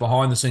things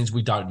behind the scenes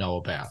we don't know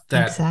about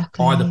that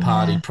either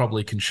party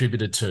probably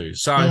contributed to?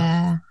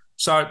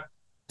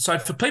 So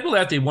for people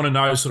out there who want to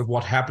know sort of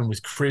what happened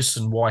with Chris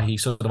and why he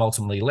sort of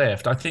ultimately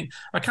left, I can't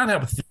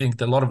help but think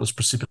that a lot of it was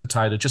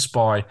precipitated just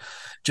by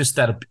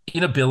that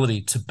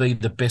inability to be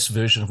the best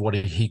version of what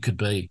he could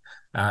be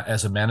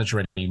as a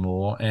manager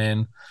anymore.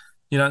 And,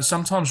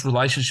 sometimes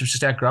relationships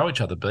just outgrow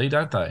each other,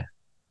 don't they?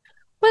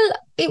 Well,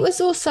 it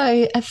was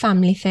also a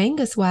family thing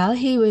as well.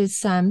 He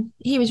was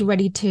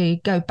ready to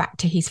go back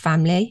to his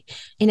family.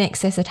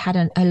 INXS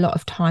had a lot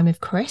of time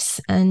with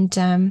Chris and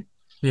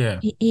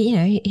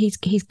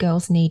his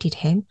girls needed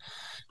him.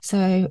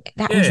 So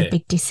that was a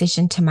big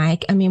decision to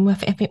make. I mean, I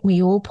think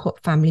we all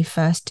put family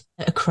first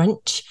at a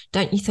crunch,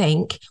 don't you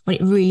think? When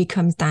it really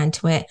comes down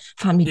to it,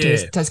 family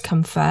does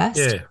come first.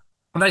 Yeah.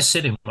 And they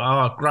said him,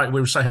 oh, great, we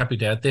were so happy,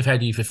 Dad. They've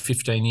had you for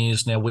 15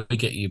 years now. We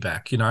get you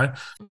back,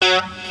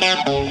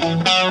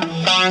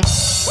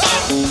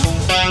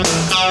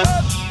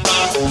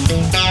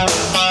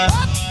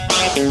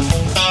 There are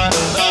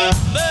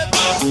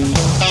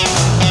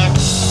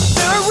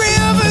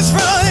rivers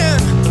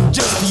running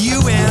just for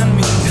you and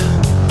me.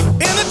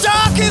 In the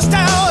darkest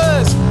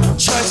hours,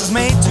 choices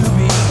made to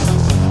be.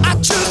 I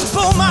choose to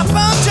pull my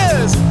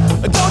punches.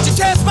 Don't you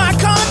test my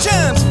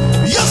conscience.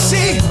 You'll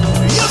see,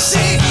 you'll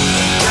see.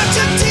 Cut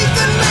your teeth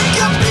and make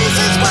your peace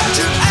is what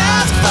you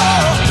ask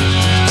for.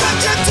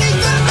 Cut your teeth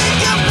and make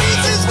your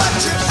peace is what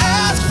you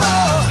ask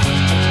for.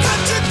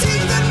 Cut your teeth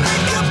and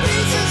make your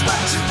peace is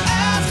what you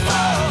ask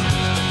for.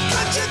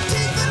 Cut your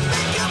teeth and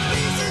make your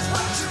peace is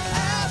what you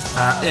ask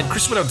for. And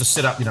Chris went on to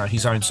set up,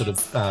 his own sort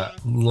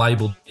of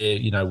label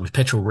there, with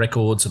Petrol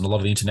Records and a lot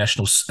of the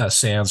international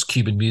sounds,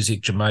 Cuban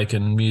music,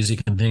 Jamaican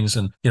music and things,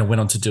 and, went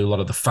on to do a lot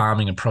of the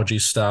farming and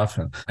produce stuff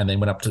and then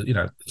went up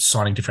to,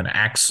 signing different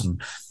acts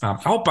and a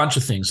whole bunch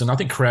of things. And I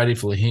think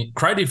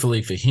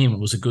creatively for him, it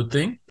was a good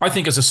thing. I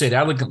think, as I said,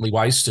 Elegantly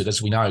Wasted,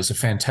 as we know, is a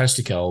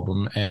fantastic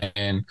album.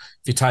 And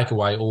if you take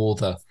away all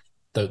the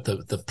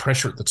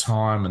pressure at the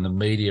time and the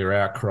media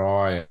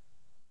outcry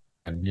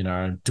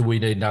and, do we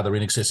need another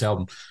INXS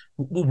album?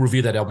 We'll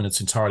review that album in its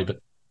entirety, but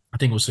I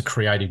think it was a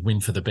creative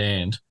win for the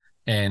band.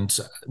 And,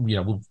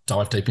 we'll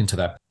dive deep into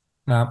that.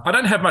 I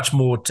don't have much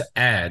more to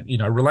add.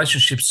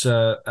 Relationships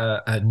are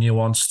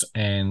nuanced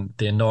and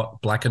they're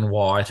not black and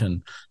white.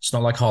 And it's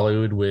not like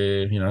Hollywood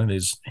where,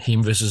 there's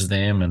him versus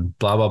them and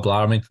blah, blah,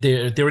 blah. I mean,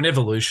 they're an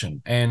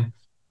evolution. And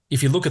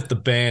if you look at the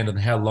band and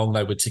how long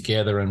they were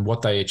together and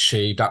what they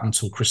achieved up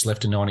until Chris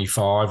left in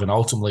 95 and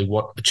ultimately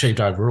what achieved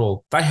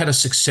overall, they had a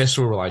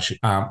successful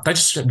relationship. They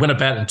just went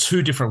about it in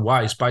two different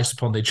ways based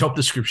upon their job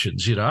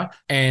descriptions,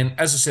 And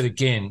as I said,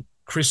 again,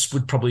 Chris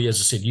would probably, as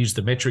I said, use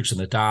the metrics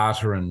and the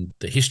data and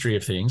the history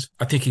of things.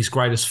 I think his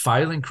greatest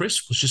failing,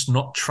 Chris, was just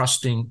not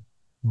trusting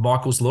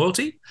Michael's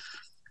loyalty,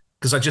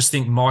 because I just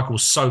think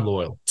Michael's so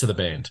loyal to the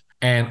band.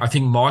 And I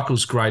think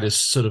Michael's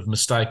greatest sort of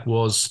mistake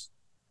was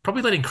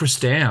probably letting Chris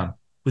down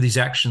with his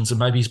actions and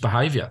maybe his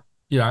behaviour,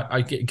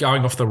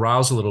 going off the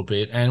rails a little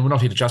bit. And we're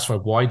not here to justify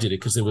why he did it,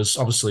 because there was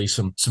obviously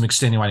some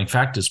extenuating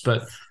factors.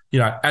 But,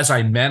 as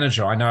a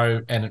manager, I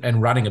know,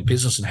 and running a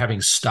business and having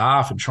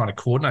staff and trying to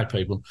coordinate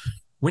people,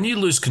 when you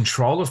lose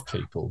control of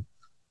people,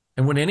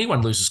 and when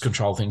anyone loses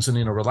control of things, and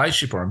in a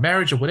relationship or a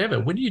marriage or whatever,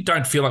 when you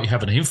don't feel like you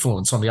have an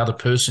influence on the other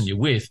person you're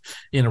with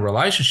in a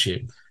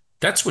relationship,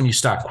 that's when you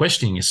start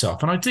questioning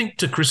yourself. And I think,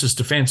 to Chris's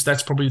defence,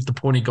 that's probably the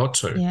point he got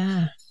to.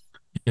 Yeah.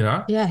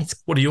 Yeah.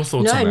 What are your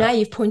thoughts on that? No,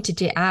 you've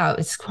pointed it out.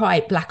 It's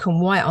quite black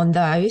and white on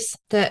those.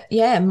 That,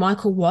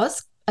 Michael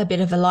was a bit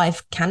of a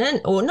live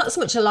cannon, or not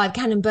so much a live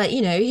cannon, but,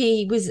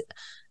 he was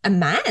a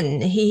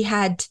man. He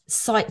had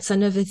sights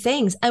on other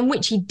things, and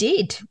which he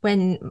did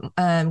when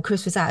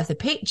Chris was out of the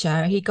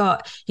picture. He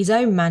got his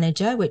own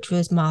manager, which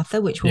was Martha,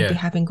 which we'll be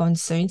having on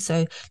soon.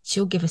 So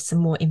she'll give us some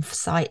more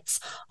insights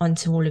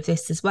onto all of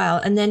this as well.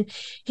 And then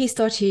he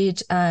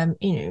started,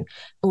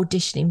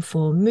 auditioning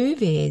for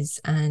movies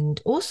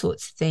and all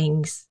sorts of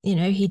things.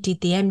 He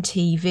did the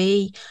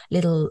MTV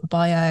little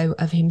bio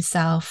of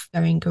himself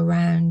going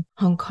around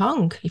Hong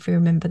Kong, if you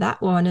remember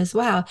that one as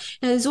well.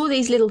 There's all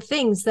these little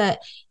things that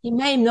you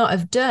may not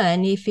have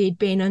done if he'd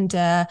been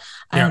under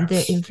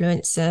the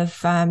influence of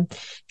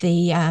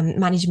the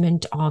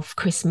management of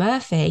Chris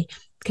Murphy,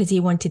 because he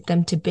wanted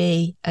them to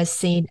be as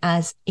seen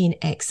as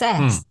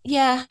INXS.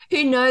 Yeah,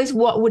 who knows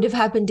what would have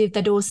happened if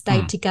they'd all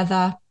stayed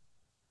together.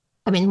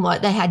 I mean,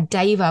 they had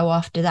Davo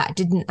after that,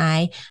 didn't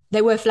they?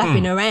 They were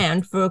flapping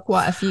around for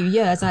quite a few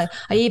years. I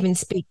even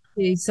speak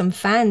to some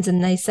fans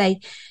and they say,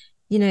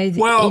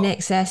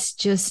 INXS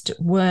just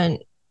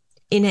weren't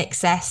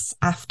INXS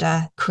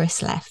after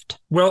Chris left.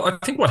 Well, I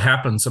think what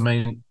happens,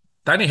 they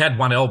only had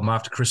one album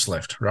after Chris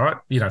left, right?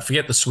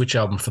 Forget the Switch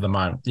album for the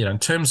moment. In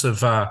terms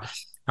of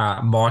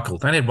Michael,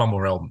 they only had one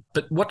more album.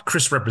 But what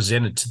Chris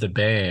represented to the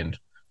band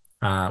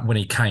when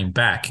he came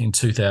back in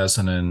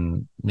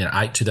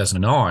 2008,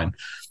 2009,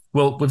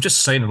 well, we've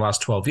just seen in the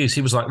last 12 years,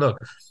 he was like, look,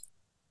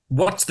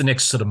 what's the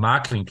next sort of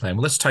marketing plan?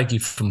 Well, let's take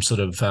you from sort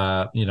of,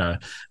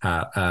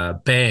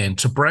 band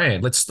to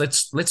brand. Let's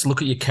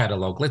look at your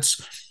catalogue.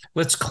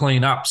 Let's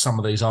clean up some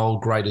of these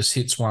old greatest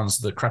hits ones,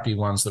 the crappy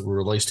ones that were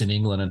released in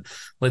England, and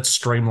let's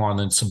streamline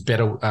them some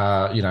better,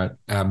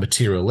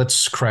 material.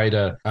 Let's create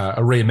a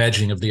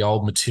reimagining of the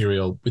old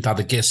material with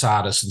other guest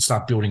artists and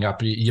start building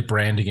up your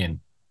brand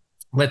again.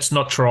 Let's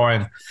not try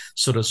and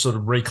sort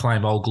of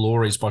reclaim old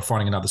glories by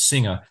finding another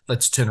singer.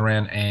 Let's turn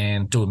around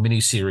and do a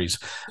mini series.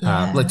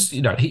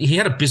 He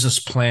had a business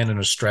plan and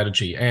a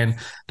strategy. And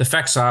the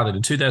facts are that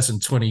in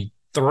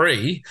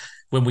 2023,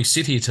 when we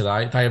sit here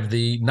today, they have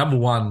the number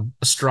one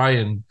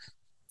Australian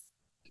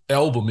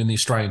album in the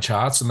Australian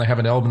charts, and they have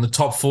an album in the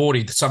top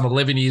 40 some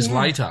 11 years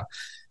later.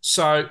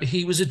 So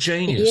he was a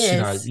genius,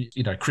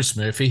 Chris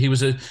Murphy. He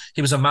was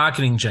a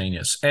marketing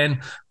genius,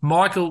 and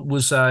Michael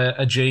was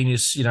a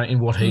genius, in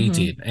what he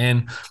did.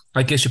 And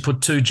I guess you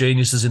put two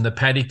geniuses in the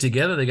paddock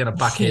together, they're going to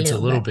buck heads a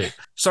little bit.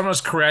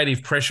 Sometimes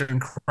creative pressure and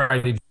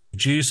creative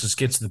juices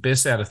gets the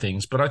best out of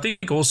things, but I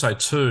think also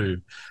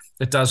too,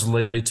 it does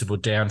lead to a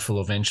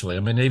downfall eventually. I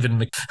mean, even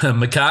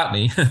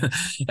McCartney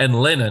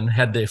and Lennon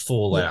had their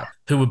fallout,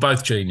 who were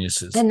both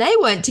geniuses. And they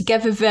weren't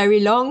together very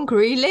long,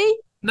 really.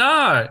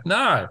 No.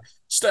 I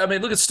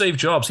mean, look at Steve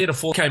Jobs. He had a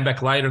fall, came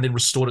back later and then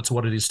restored it to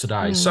what it is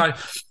today. So,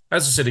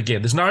 as I said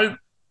again, there's no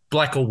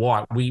black or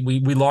white. We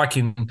like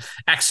in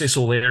Access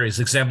All Areas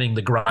examining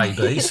the grey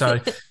bee. So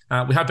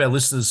we hope our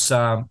listeners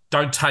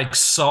don't take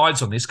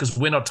sides on this, because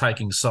we're not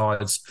taking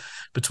sides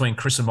between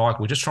Chris and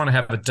Michael. We're just trying to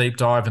have a deep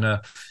dive and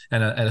a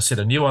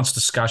nuanced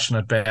discussion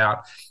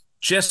about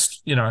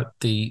just,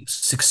 the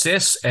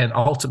success and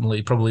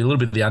ultimately probably a little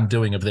bit of the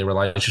undoing of their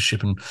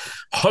relationship, and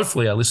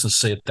hopefully our listeners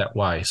see it that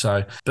way.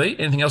 So, B,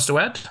 anything else to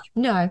add?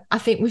 No, I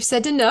think we've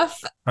said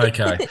enough.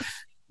 Okay.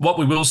 What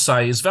we will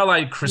say is,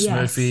 valet Chris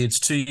Murphy, it's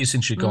 2 years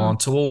since you're gone.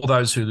 To all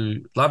those who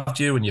loved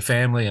you and your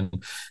family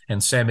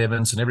and Sam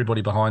Evans and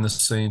everybody behind the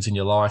scenes in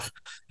your life,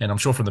 and I'm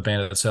sure from the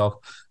band itself,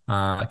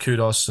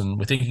 kudos, and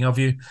we're thinking of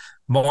you.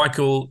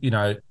 Michael, it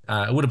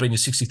would have been your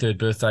 63rd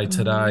birthday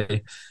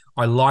today.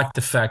 I like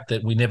the fact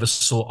that we never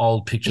saw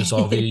old pictures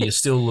of you. You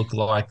still look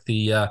like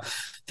the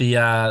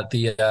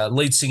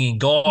lead singing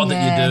god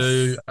that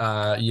you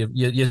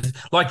do. You're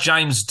like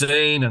James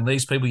Dean and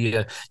these people.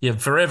 You're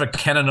forever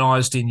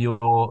canonized in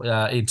your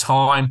in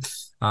time.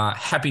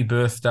 Happy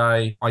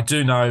birthday! I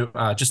do know,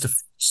 just to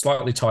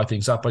slightly tie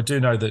things up, I do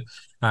know that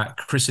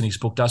Chris in his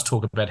book does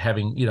talk about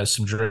having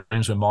some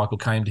dreams when Michael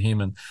came to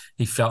him, and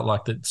he felt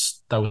like that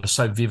they were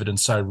so vivid and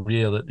so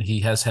real that he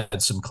has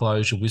had some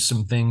closure with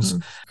some things.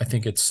 I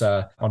think it's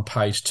on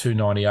page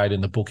 298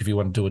 in the book if you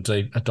want to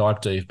do a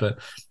dive deep, but.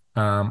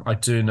 I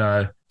do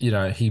know,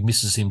 he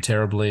misses him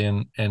terribly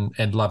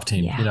and loved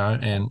him,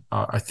 and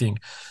I think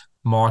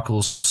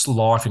Michael's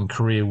life and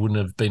career wouldn't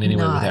have been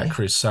anywhere without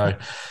Chris. So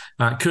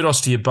kudos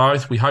to you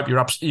both. We hope you're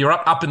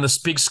up in the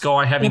big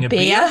sky having a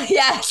beer.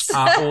 Yes.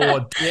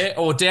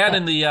 or down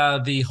in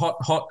the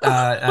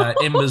hot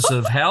embers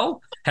of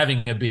hell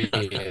having a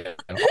beer.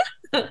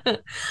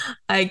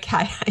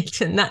 Okay,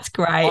 Hayden, that's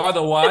great.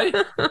 Either way,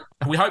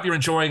 we hope you're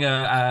enjoying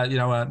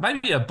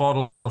maybe a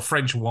bottle of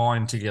French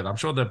wine together. I'm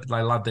sure that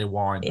they love their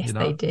wine. Yes,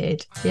 they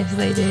did. Yes,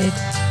 they did.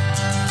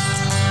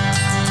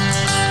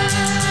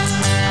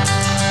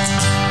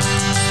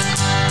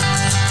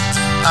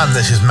 And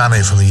this is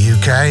Manny from the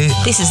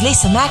UK. This is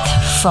Lisa Mack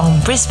from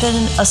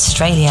Brisbane,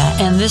 Australia.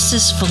 And this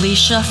is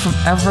Felicia from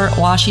Everett,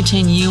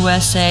 Washington,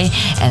 USA.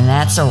 And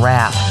that's a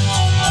wrap.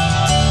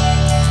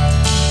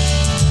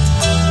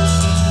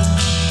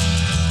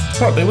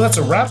 Right, well, that's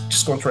a wrap.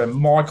 Just gone through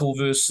Michael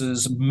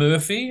versus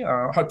Murphy.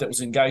 I hope that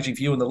was engaging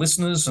for you and the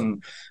listeners.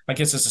 And I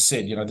guess, as I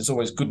said, there's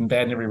always good and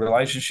bad in every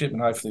relationship,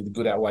 and hopefully the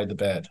good outweigh the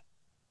bad.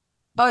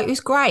 Oh, it was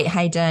great,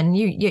 Hayden.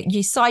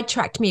 You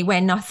sidetracked me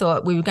when I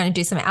thought we were going to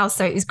do something else,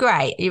 so it was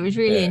great. It was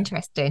really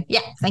interesting.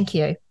 Yeah, thank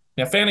you.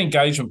 Now, fan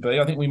engagement,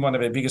 B, I think we might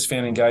have our biggest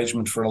fan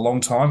engagement for a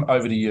long time.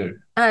 Over to you.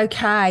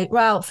 Okay.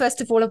 Well,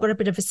 first of all, I've got a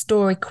bit of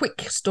a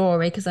quick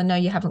story, because I know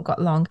you haven't got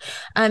long.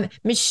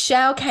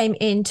 Michelle came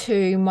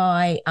into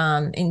my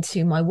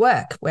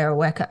work, where I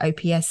work at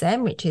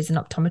OPSM, which is an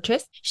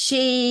optometrist.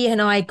 She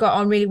and I got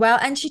on really well,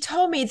 and she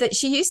told me that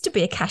she used to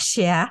be a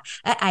cashier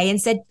at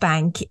ANZ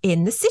Bank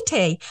in the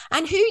city.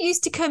 And who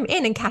used to come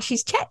in and cash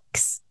his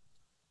checks?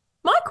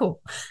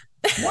 Michael.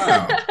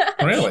 Wow,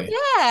 really?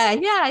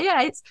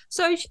 Yeah.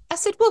 So I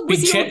said, well, was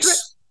big he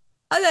checks?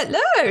 I don't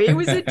know. It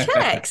was a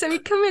check. So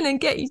he'd come in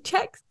and get you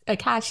checks.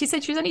 Cash. She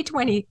said she was only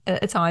 20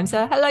 at the time.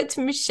 So hello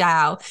to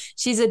Michelle.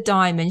 She's a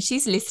diamond.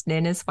 She's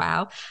listening as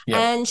well. Yeah.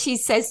 And she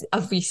says,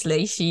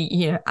 obviously,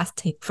 she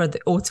asked for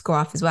the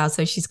autograph as well.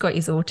 So she's got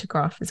his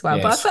autograph as well.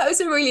 Yes. But I thought it was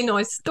a really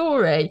nice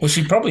story. Well,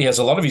 she probably has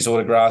a lot of his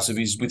autographs of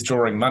his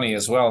withdrawing money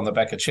as well on the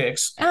back of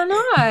checks. I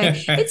know.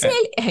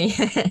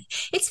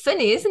 It's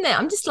funny, isn't it?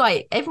 I'm just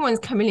like, everyone's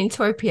coming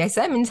into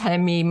OPSM and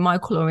telling me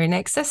Michael or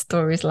INXS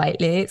stories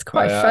lately. It's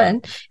quite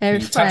fun. You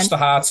touch the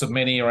hearts of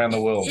many around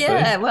the world.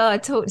 Yeah, well, I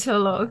talk to a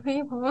lot of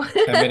people.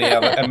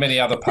 and many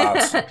other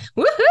parts.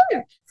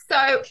 Woohoo!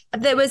 So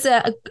there was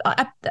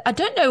I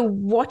don't know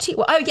what it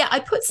was. Oh yeah, I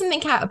put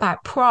something out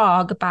about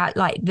Prague, about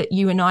like that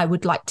you and I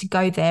would like to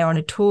go there on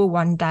a tour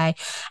one day.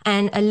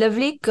 And a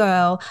lovely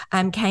girl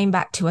came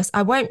back to us.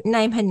 I won't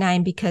name her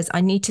name because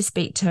I need to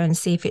speak to her and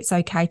see if it's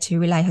okay to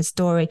relay her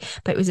story.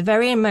 But it was a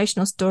very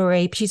emotional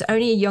story. She's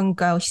only a young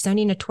girl. She's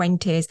only in her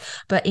 20s.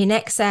 But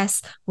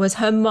INXS was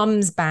her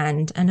mom's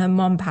band, and her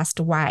mom passed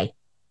away.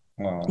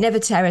 Oh. Never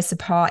Tear Us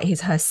Apart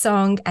is her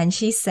song, and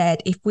she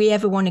said if we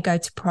ever want to go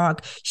to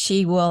Prague,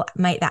 she will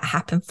make that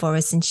happen for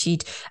us, and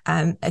she'd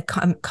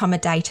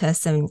accommodate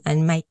us and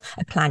make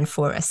a plan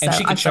for us. And so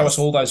she could show us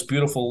all those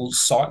beautiful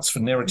sites for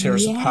Never Tear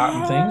Us Apart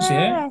and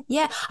things,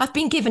 Yeah, I've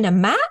been given a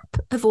map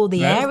of all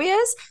the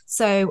areas,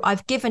 so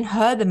I've given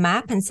her the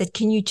map and said,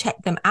 can you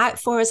check them out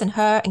for us? And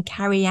her and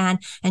Carrie Ann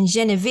and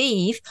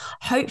Genevieve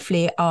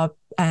hopefully are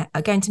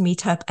are going to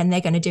meet up, and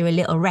they're going to do a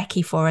little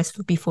recce for us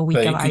before we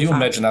go over. Can you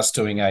imagine us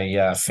doing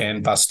a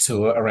fan bus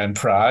tour around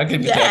Prague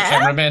with our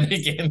cameraman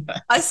again?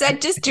 I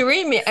said, just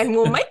dream it and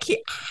we'll make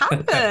it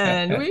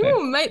happen. We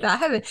will make that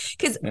happen.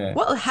 Because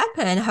what will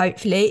happen,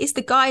 hopefully, is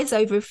the guys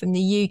over from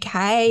the UK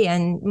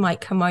and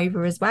might come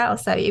over as well.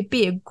 So it'd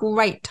be a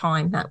great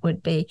time. That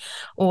would be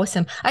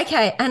awesome.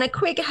 Okay, and a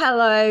quick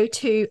hello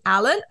to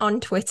Alan on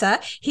Twitter.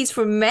 He's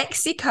from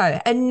Mexico,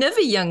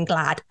 another young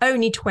lad,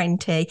 only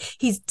 20.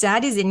 His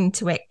dad is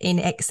into it in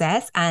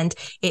excess, and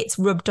it's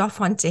rubbed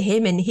off onto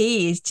him, and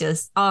he is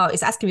just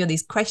he's asking me all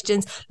these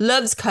questions.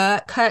 Loves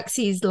Kirk. Kirk's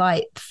his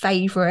like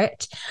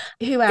favorite.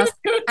 Who else?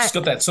 Kirk's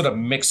got that sort of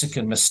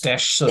Mexican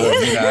mustache sort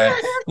of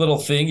little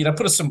thing.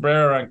 Put a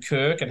sombrero on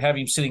Kirk and have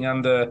him sitting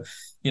under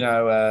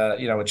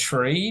a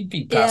tree.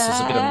 He'd pass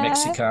as a bit of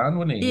Mexican,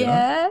 wouldn't he?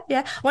 Yeah.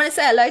 I want to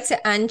say hello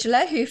to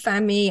Angela, who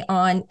found me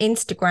on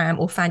Instagram,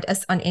 or found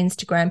us on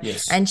Instagram.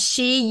 Yes. And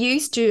she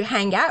used to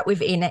hang out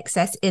with In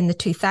Excess in the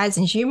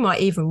 2000s. You might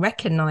even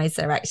recognize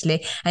her,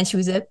 actually. And she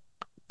was a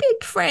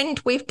big friend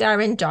with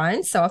Darren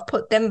Jones. So I've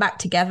put them back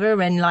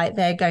together, and like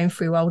they're going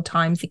through old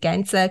times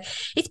again. So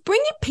it's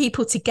bringing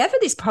people together,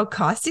 this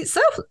podcast. It's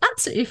so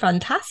absolutely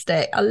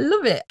fantastic. I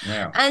love it.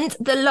 Yeah. And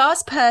the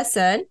last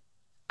person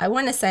I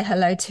want to say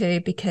hello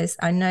to, because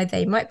I know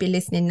they might be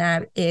listening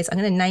now, is I'm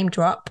going to name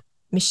drop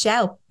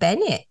Michelle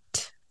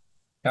Bennett.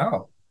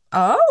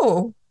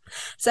 Oh.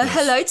 So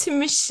hello to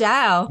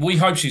Michelle. We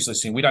hope she's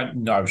listening. We don't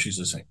know if she's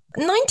listening.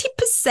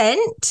 90%,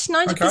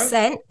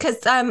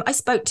 because I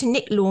spoke to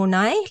Nick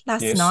Launay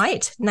last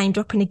night, name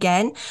dropping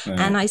again,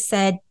 and I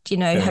said, have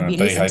you listened?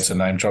 He hates to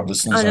name drop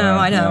listeners.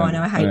 I know.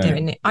 I hate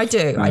doing it. I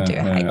do. I hate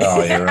it.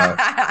 Oh, you're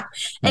right.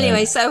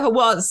 Anyway, so I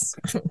was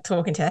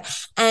talking to her,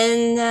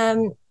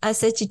 and I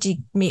said, did you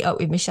meet up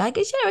with Michelle? She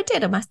goes, yeah, I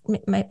did. I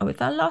met up with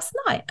her last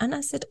night. And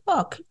I said,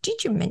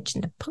 did you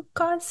mention the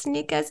podcast? And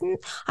he goes,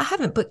 I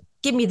haven't, but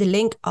give me the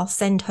link. I'll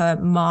send her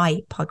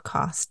my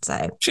podcast.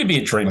 So she'd be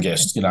a dream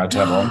guest, to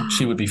have on.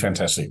 She would be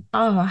fantastic.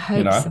 Oh, I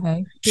hope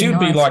so. She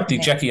would be like the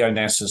Jackie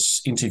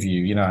Onassis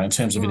interview, in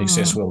terms of In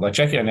Excess world. Like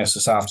Jackie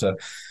Onassis, after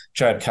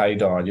JFK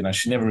died,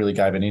 she never really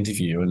gave an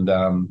interview,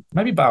 and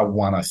maybe bar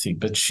one, I think,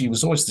 but she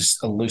was always this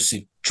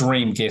elusive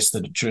dream guest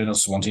that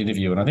journalists want to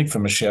interview. And I think for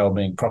Michelle,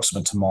 being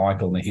proximate to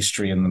Michael and the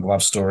history and the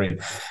love story,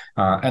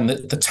 and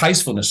the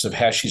tastefulness of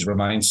how she's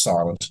remained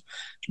silent,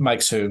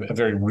 makes her a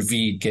very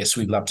revered guest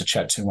we'd love to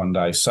chat to one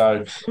day.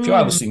 So if you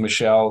are listening,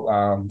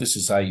 Michelle, this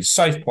is a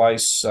safe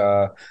place,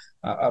 a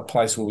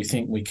place where we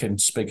think we can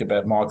speak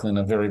about Michael in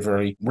a very,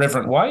 very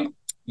reverent way.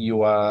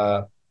 You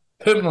are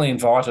permanently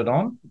invited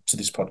on to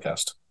this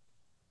podcast.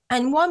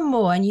 And one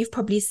more, and you've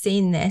probably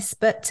seen this,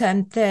 but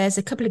there's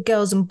a couple of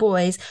girls and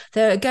boys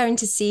that are going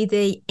to see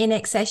the In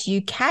Excess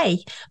UK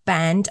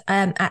band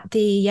at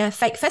the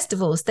Fake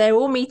Festivals. They're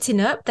all meeting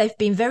up. They've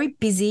been very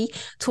busy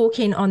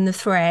talking on the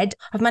thread.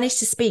 I've managed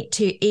to speak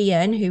to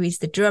Ian, who is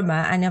the drummer,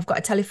 and I've got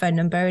a telephone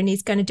number, and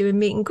he's going to do a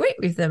meet and greet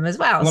with them as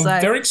well. Well,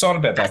 I'm very excited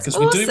about that, because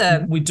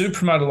awesome. we do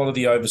promote a lot of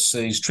the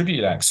overseas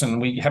tribute acts,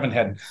 and we haven't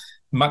had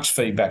much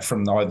feedback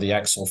from either the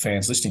acts or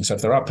fans listening. So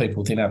if there are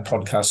people within our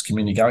podcast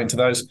community going to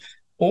those,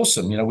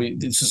 awesome.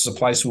 This is a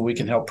place where we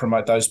can help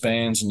promote those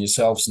bands and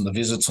yourselves and the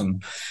visits,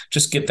 and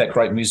just get that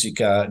great music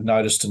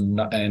noticed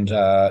and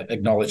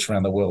acknowledged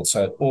around the world.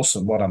 So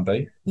awesome. Well done,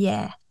 B.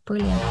 Yeah,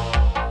 brilliant.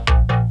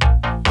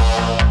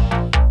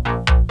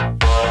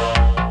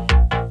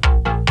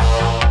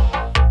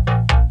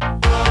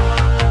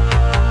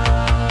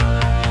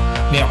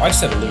 Now, I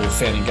just had a little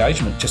fan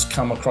engagement just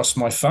come across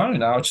my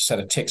phone. I just had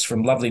a text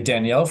from lovely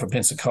Danielle from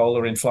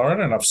Pensacola in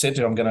Florida, and I've said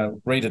to her I'm going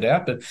to read it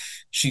out, but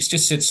she's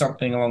just said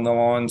something along the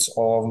lines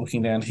of,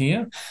 looking down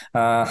here,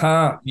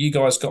 you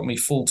guys got me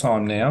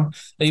full-time now.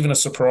 Even a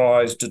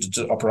surprise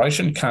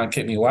operation can't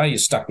keep me away. You're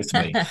stuck with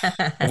me.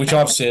 Which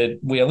I've said,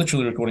 we are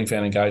literally recording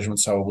fan engagement,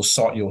 so I will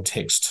cite your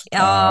text.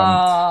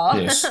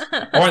 Yes.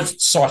 I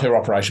won't cite her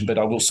operation, but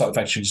I will cite the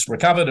fact she's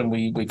recovered, and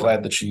we're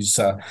glad that she's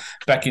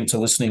back into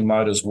listening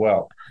mode as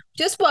well.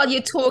 Just while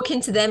you're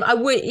talking to them, I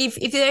would,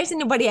 if there's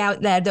anybody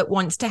out there that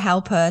wants to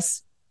help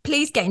us,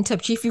 please get in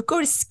touch. If you've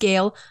got a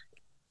skill,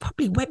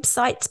 probably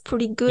website's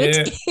pretty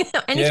good,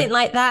 anything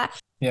like that,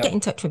 get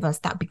in touch with us.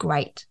 That'd be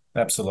great.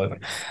 Absolutely.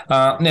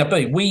 Now,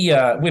 B,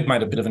 we've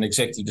made a bit of an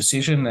executive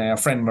decision. Our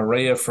friend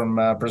Maria from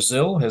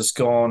Brazil has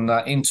gone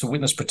into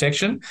witness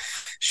protection.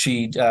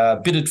 She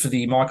bidded for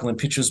the Michael in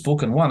Pictures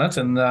book and won it,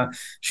 and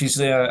she's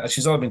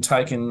either been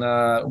taken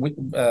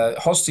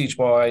hostage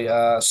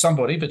by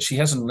somebody, but she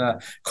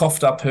hasn't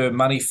coughed up her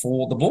money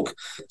for the book.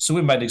 So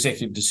we've made an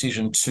executive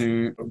decision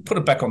to put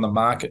it back on the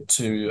market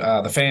to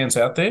the fans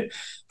out there.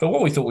 But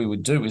what we thought we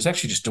would do is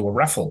actually just do a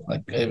raffle.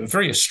 A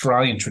very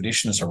Australian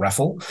tradition is a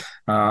raffle.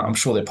 I'm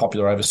sure they're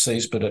popular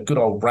overseas, but a good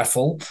old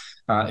raffle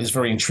is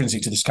very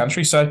intrinsic to this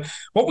country. So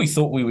what we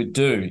thought we would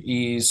do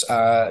is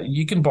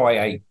you can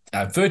buy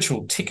a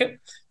virtual ticket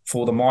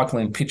for the Michael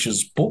N.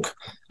 Pitchers book,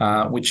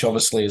 which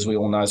obviously, as we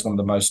all know, is one of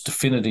the most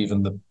definitive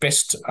and the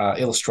best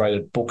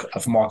illustrated book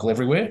of Michael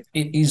everywhere.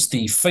 It is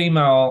the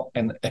female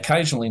and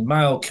occasionally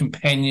male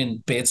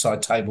companion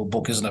bedside table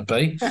book, isn't it,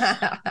 B?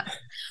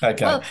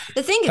 Okay. Well,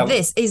 the thing of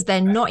this is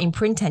they're not in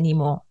print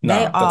anymore. No,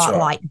 they that's are right.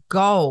 like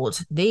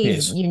gold.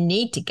 These, Yes. you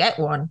need to get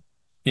one.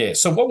 Yeah,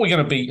 so what we're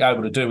going to be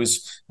able to do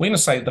is we're going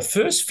to say the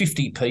first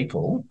 50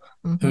 people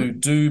who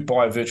do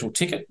buy a virtual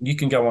ticket, you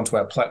can go onto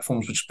our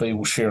platforms, which B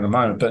will share in a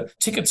moment, but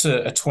tickets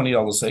are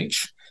 $20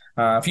 each.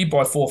 If you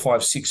buy 4,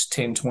 5, 6,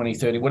 10, 20,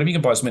 30, whatever, you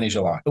can buy as many as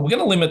you like. But we're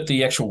going to limit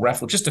the actual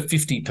raffle just to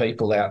 50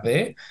 people out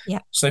there. Yeah.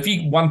 So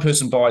if one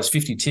person buys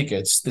 50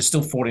 tickets, there's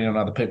still 49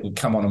 other people who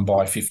come on and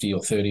buy 50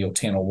 or 30 or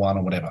 10 or 1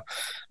 or whatever.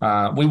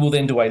 We will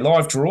then do a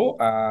live draw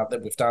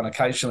that we've done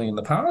occasionally in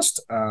the past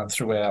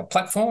through our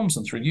platforms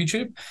and through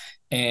YouTube.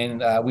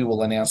 And we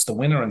will announce the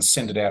winner and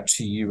send it out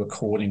to you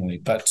accordingly.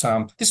 But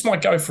this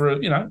might go for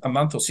a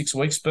month or 6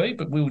 weeks, B,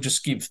 but we will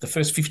just give the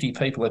first 50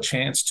 people a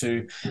chance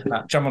to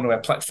jump onto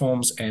our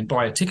platforms and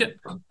buy a ticket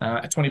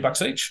at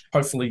 $20 each.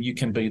 Hopefully you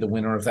can be the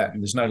winner of that,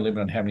 and there's no limit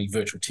on how many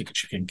virtual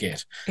tickets you can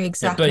get.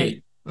 Exactly. Now,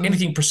 B,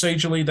 anything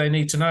procedurally they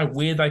need to know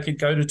where they could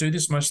go to do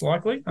this most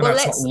likely? I know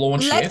it's not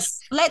launched yet.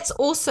 Let's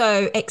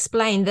also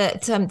explain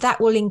that that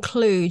will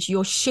include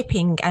your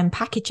shipping and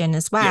packaging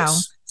as well.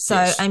 Yes. So,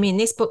 yes. I mean,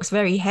 this book's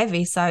very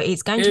heavy, so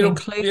it's going to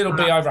include... It'll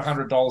be over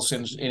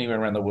 $100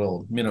 anywhere around the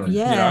world, minimum.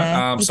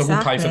 Yeah, So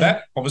we'll pay for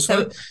that,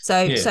 obviously.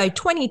 So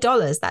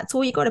 $20, that's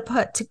all you got to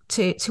put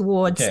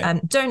towards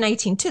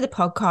donating to the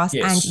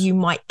podcast, and you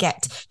might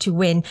get to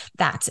win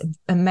that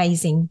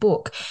amazing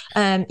book.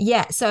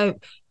 So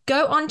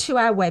go onto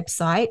our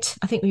website.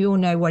 I think we all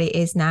know what it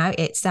is now.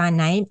 It's our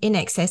name,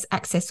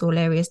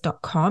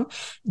 inaccessallareas.com.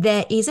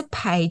 There is a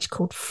page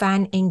called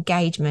Fan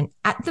Engagement.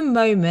 At the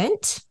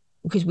moment,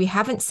 because we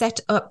haven't set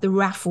up the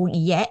raffle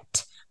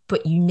yet,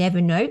 but you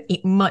never know,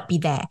 it might be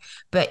there.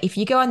 But if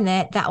you go on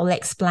there, that will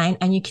explain,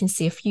 and you can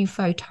see a few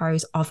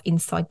photos of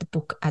inside the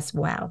book as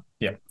well.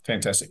 Yeah,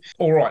 fantastic.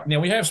 All right. Now,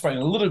 we have spoken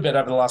a little bit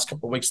over the last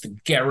couple of weeks, the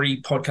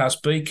Gary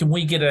podcast. B, can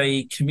we get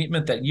a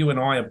commitment that you and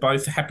I are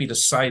both happy to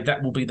say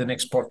that will be the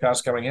next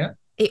podcast going out?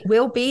 It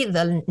will be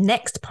the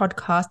next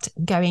podcast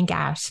going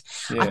out.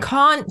 Yeah.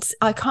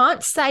 I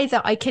can't say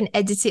that I can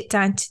edit it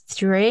down to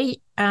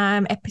 3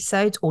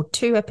 episodes or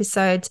 2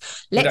 episodes.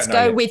 Let's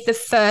go with the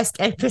first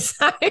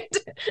episode.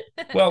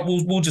 Well,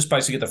 we'll just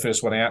basically get the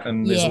first one out,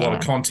 and there's a lot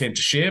of content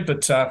to share.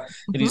 But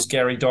it is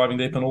Gary diving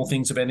deep on all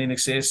things about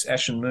INXS,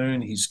 Ash and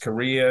Moon, his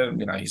career,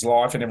 his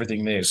life, and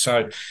everything there.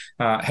 So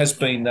has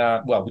been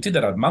we did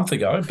that a month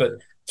ago, but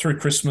through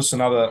Christmas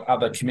and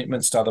other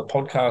commitments to other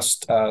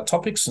podcast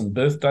topics and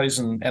birthdays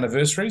and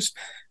anniversaries,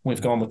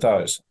 we've gone with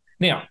those.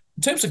 Now,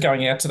 in terms of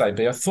going out today,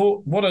 B, I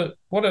thought what a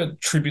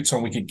tribute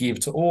song we could give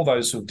to all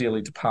those who have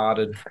dearly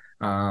departed,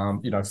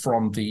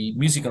 from the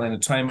musical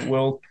entertainment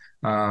world,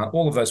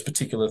 all of those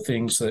particular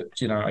things that,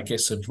 I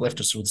guess have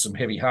left us with some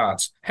heavy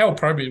hearts. How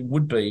appropriate it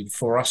would be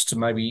for us to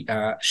maybe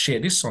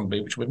share this song, B,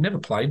 which we've never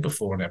played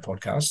before on our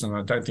podcast, and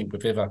I don't think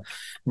we've ever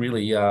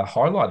really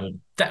highlighted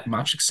that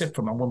much, except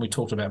from when we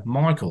talked about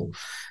Michael.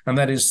 And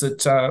that is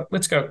that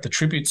let's go with the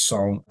tribute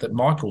song that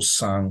Michael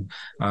sung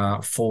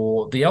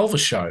for the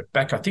Elvis show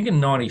back, I think, in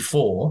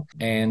 94.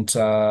 And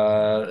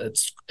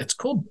it's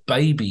called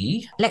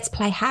Baby. Let's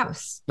Play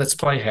House. Let's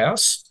Play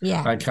House.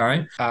 Yeah.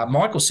 Okay.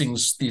 Michael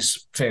sings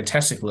this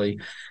fantastically.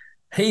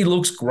 He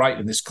looks great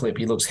in this clip.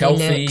 He looks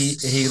healthy.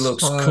 He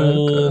looks so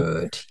cool.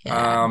 Good.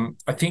 Yeah.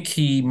 I think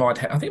it might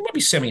be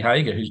Sammy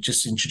Hagar who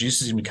just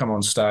introduces him to come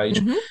on stage,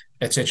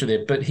 etc.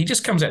 There, but he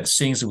just comes out and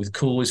sings it with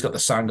cool. He's got the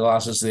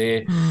sunglasses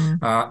there,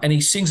 and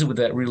he sings it with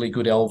that really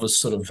good Elvis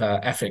sort of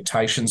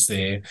affectations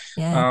there.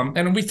 Yeah.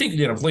 And we think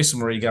of Lisa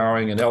Marie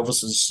going and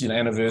Elvis's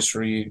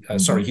anniversary,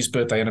 his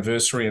birthday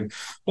anniversary, and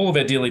all of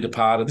our dearly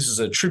departed. This is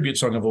a tribute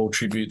song of all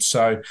tributes.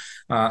 So,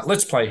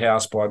 Let's Play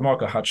House by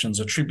Michael Hutchence,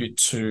 a tribute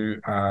to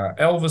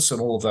Elvis and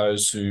all of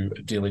those who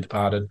dearly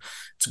departed.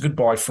 It's a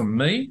goodbye from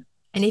me.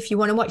 And if you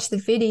want to watch the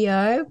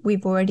video,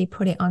 we've already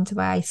put it onto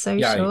our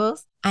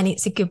socials. And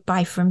it's a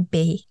goodbye from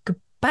B.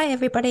 Goodbye,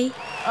 everybody.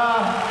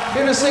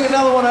 Here to sing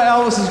another one of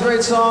Elvis's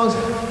great songs,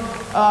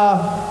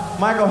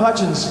 Michael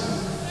Hutchence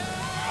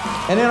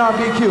and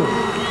NRBQ.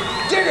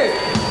 Dig it!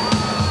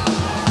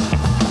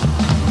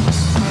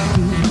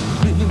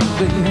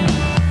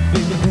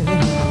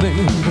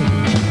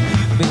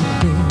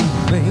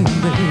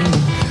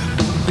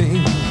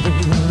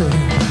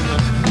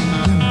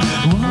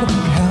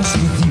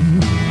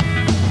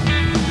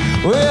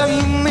 Well,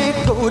 you may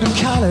go to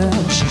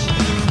college,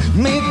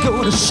 may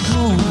go to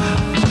school,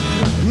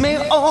 may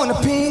own a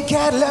pink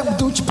Cadillac, but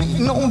don't you be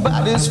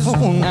nobody's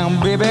fool. Now,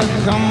 baby,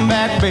 come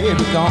back,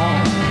 baby,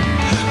 gone.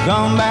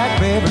 Come back,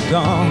 baby,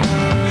 gone.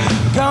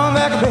 Come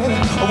back, baby,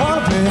 I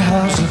wanna play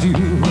house with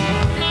you.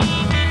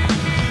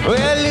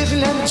 Well,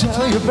 listen, let me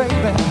tell you,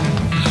 baby,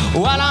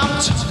 what I'm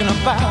talking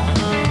about.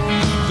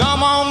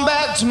 Come on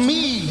back to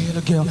me,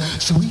 little girl,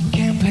 so we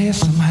can play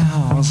some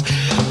house.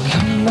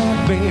 Come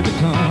back, baby,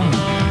 come.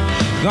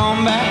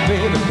 Come back,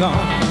 baby, come.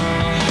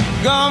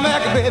 Come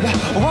back, baby, I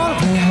wanna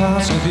play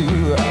house with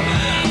you.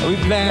 Are we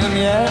playing,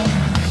 yeah?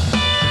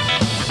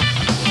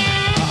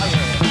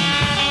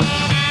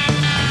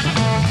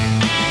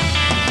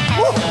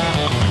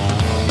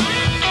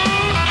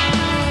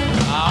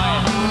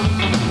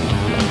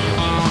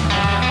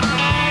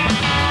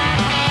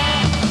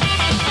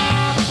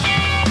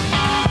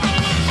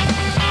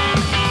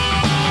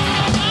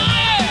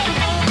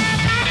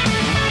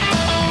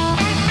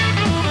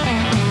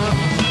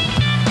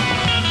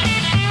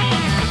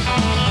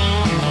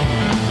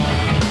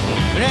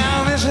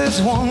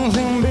 There's one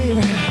thing,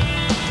 baby, I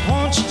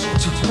want you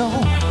to know.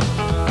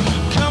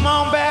 Come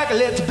on back,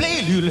 let's play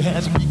a little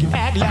house. We can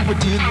act like we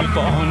did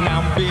before.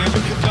 Now,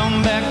 baby,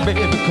 come back,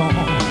 baby, come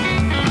on.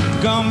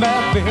 Come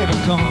back, baby,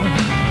 come on.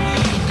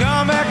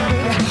 Come back,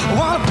 baby, I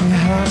wanna play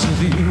house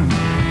with you.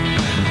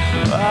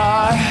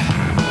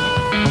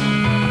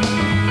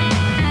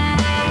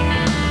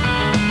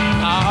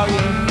 Oh,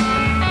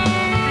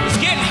 yeah. It's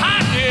getting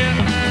hot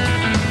here.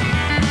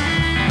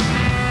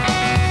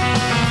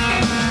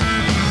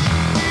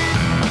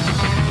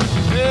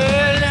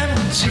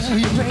 Tell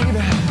you,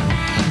 baby,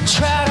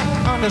 try to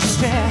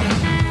understand.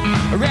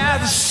 I'd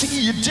rather see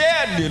you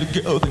dead, little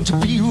girl, than to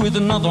be with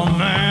another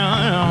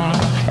man.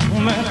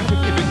 Come back,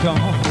 baby,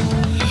 come.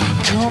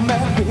 Come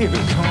back, baby,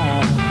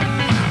 come.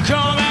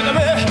 Come back,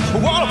 baby, I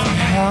wanna play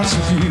house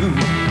with you.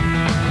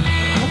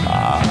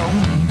 Oh,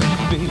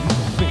 baby,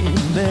 baby,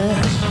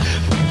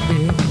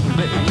 baby,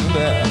 baby,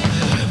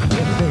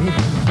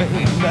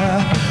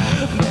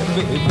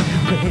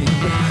 baby.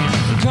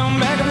 Come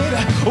back, baby,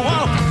 I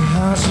wanna play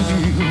house with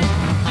you.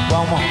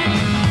 One more.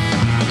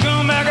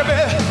 Come back, baby,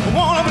 I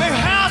wanna play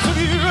house with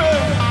you.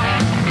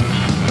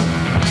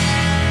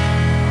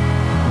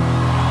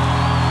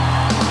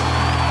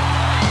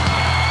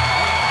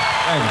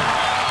 Thank you.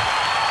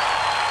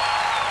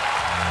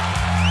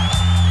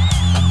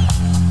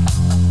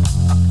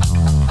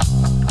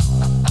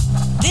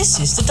 This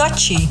is the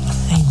Dutchie,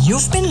 and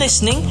you've been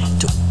listening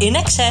to In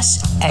Excess,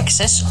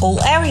 Access All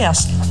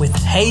Areas with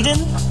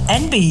Hayden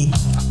and B.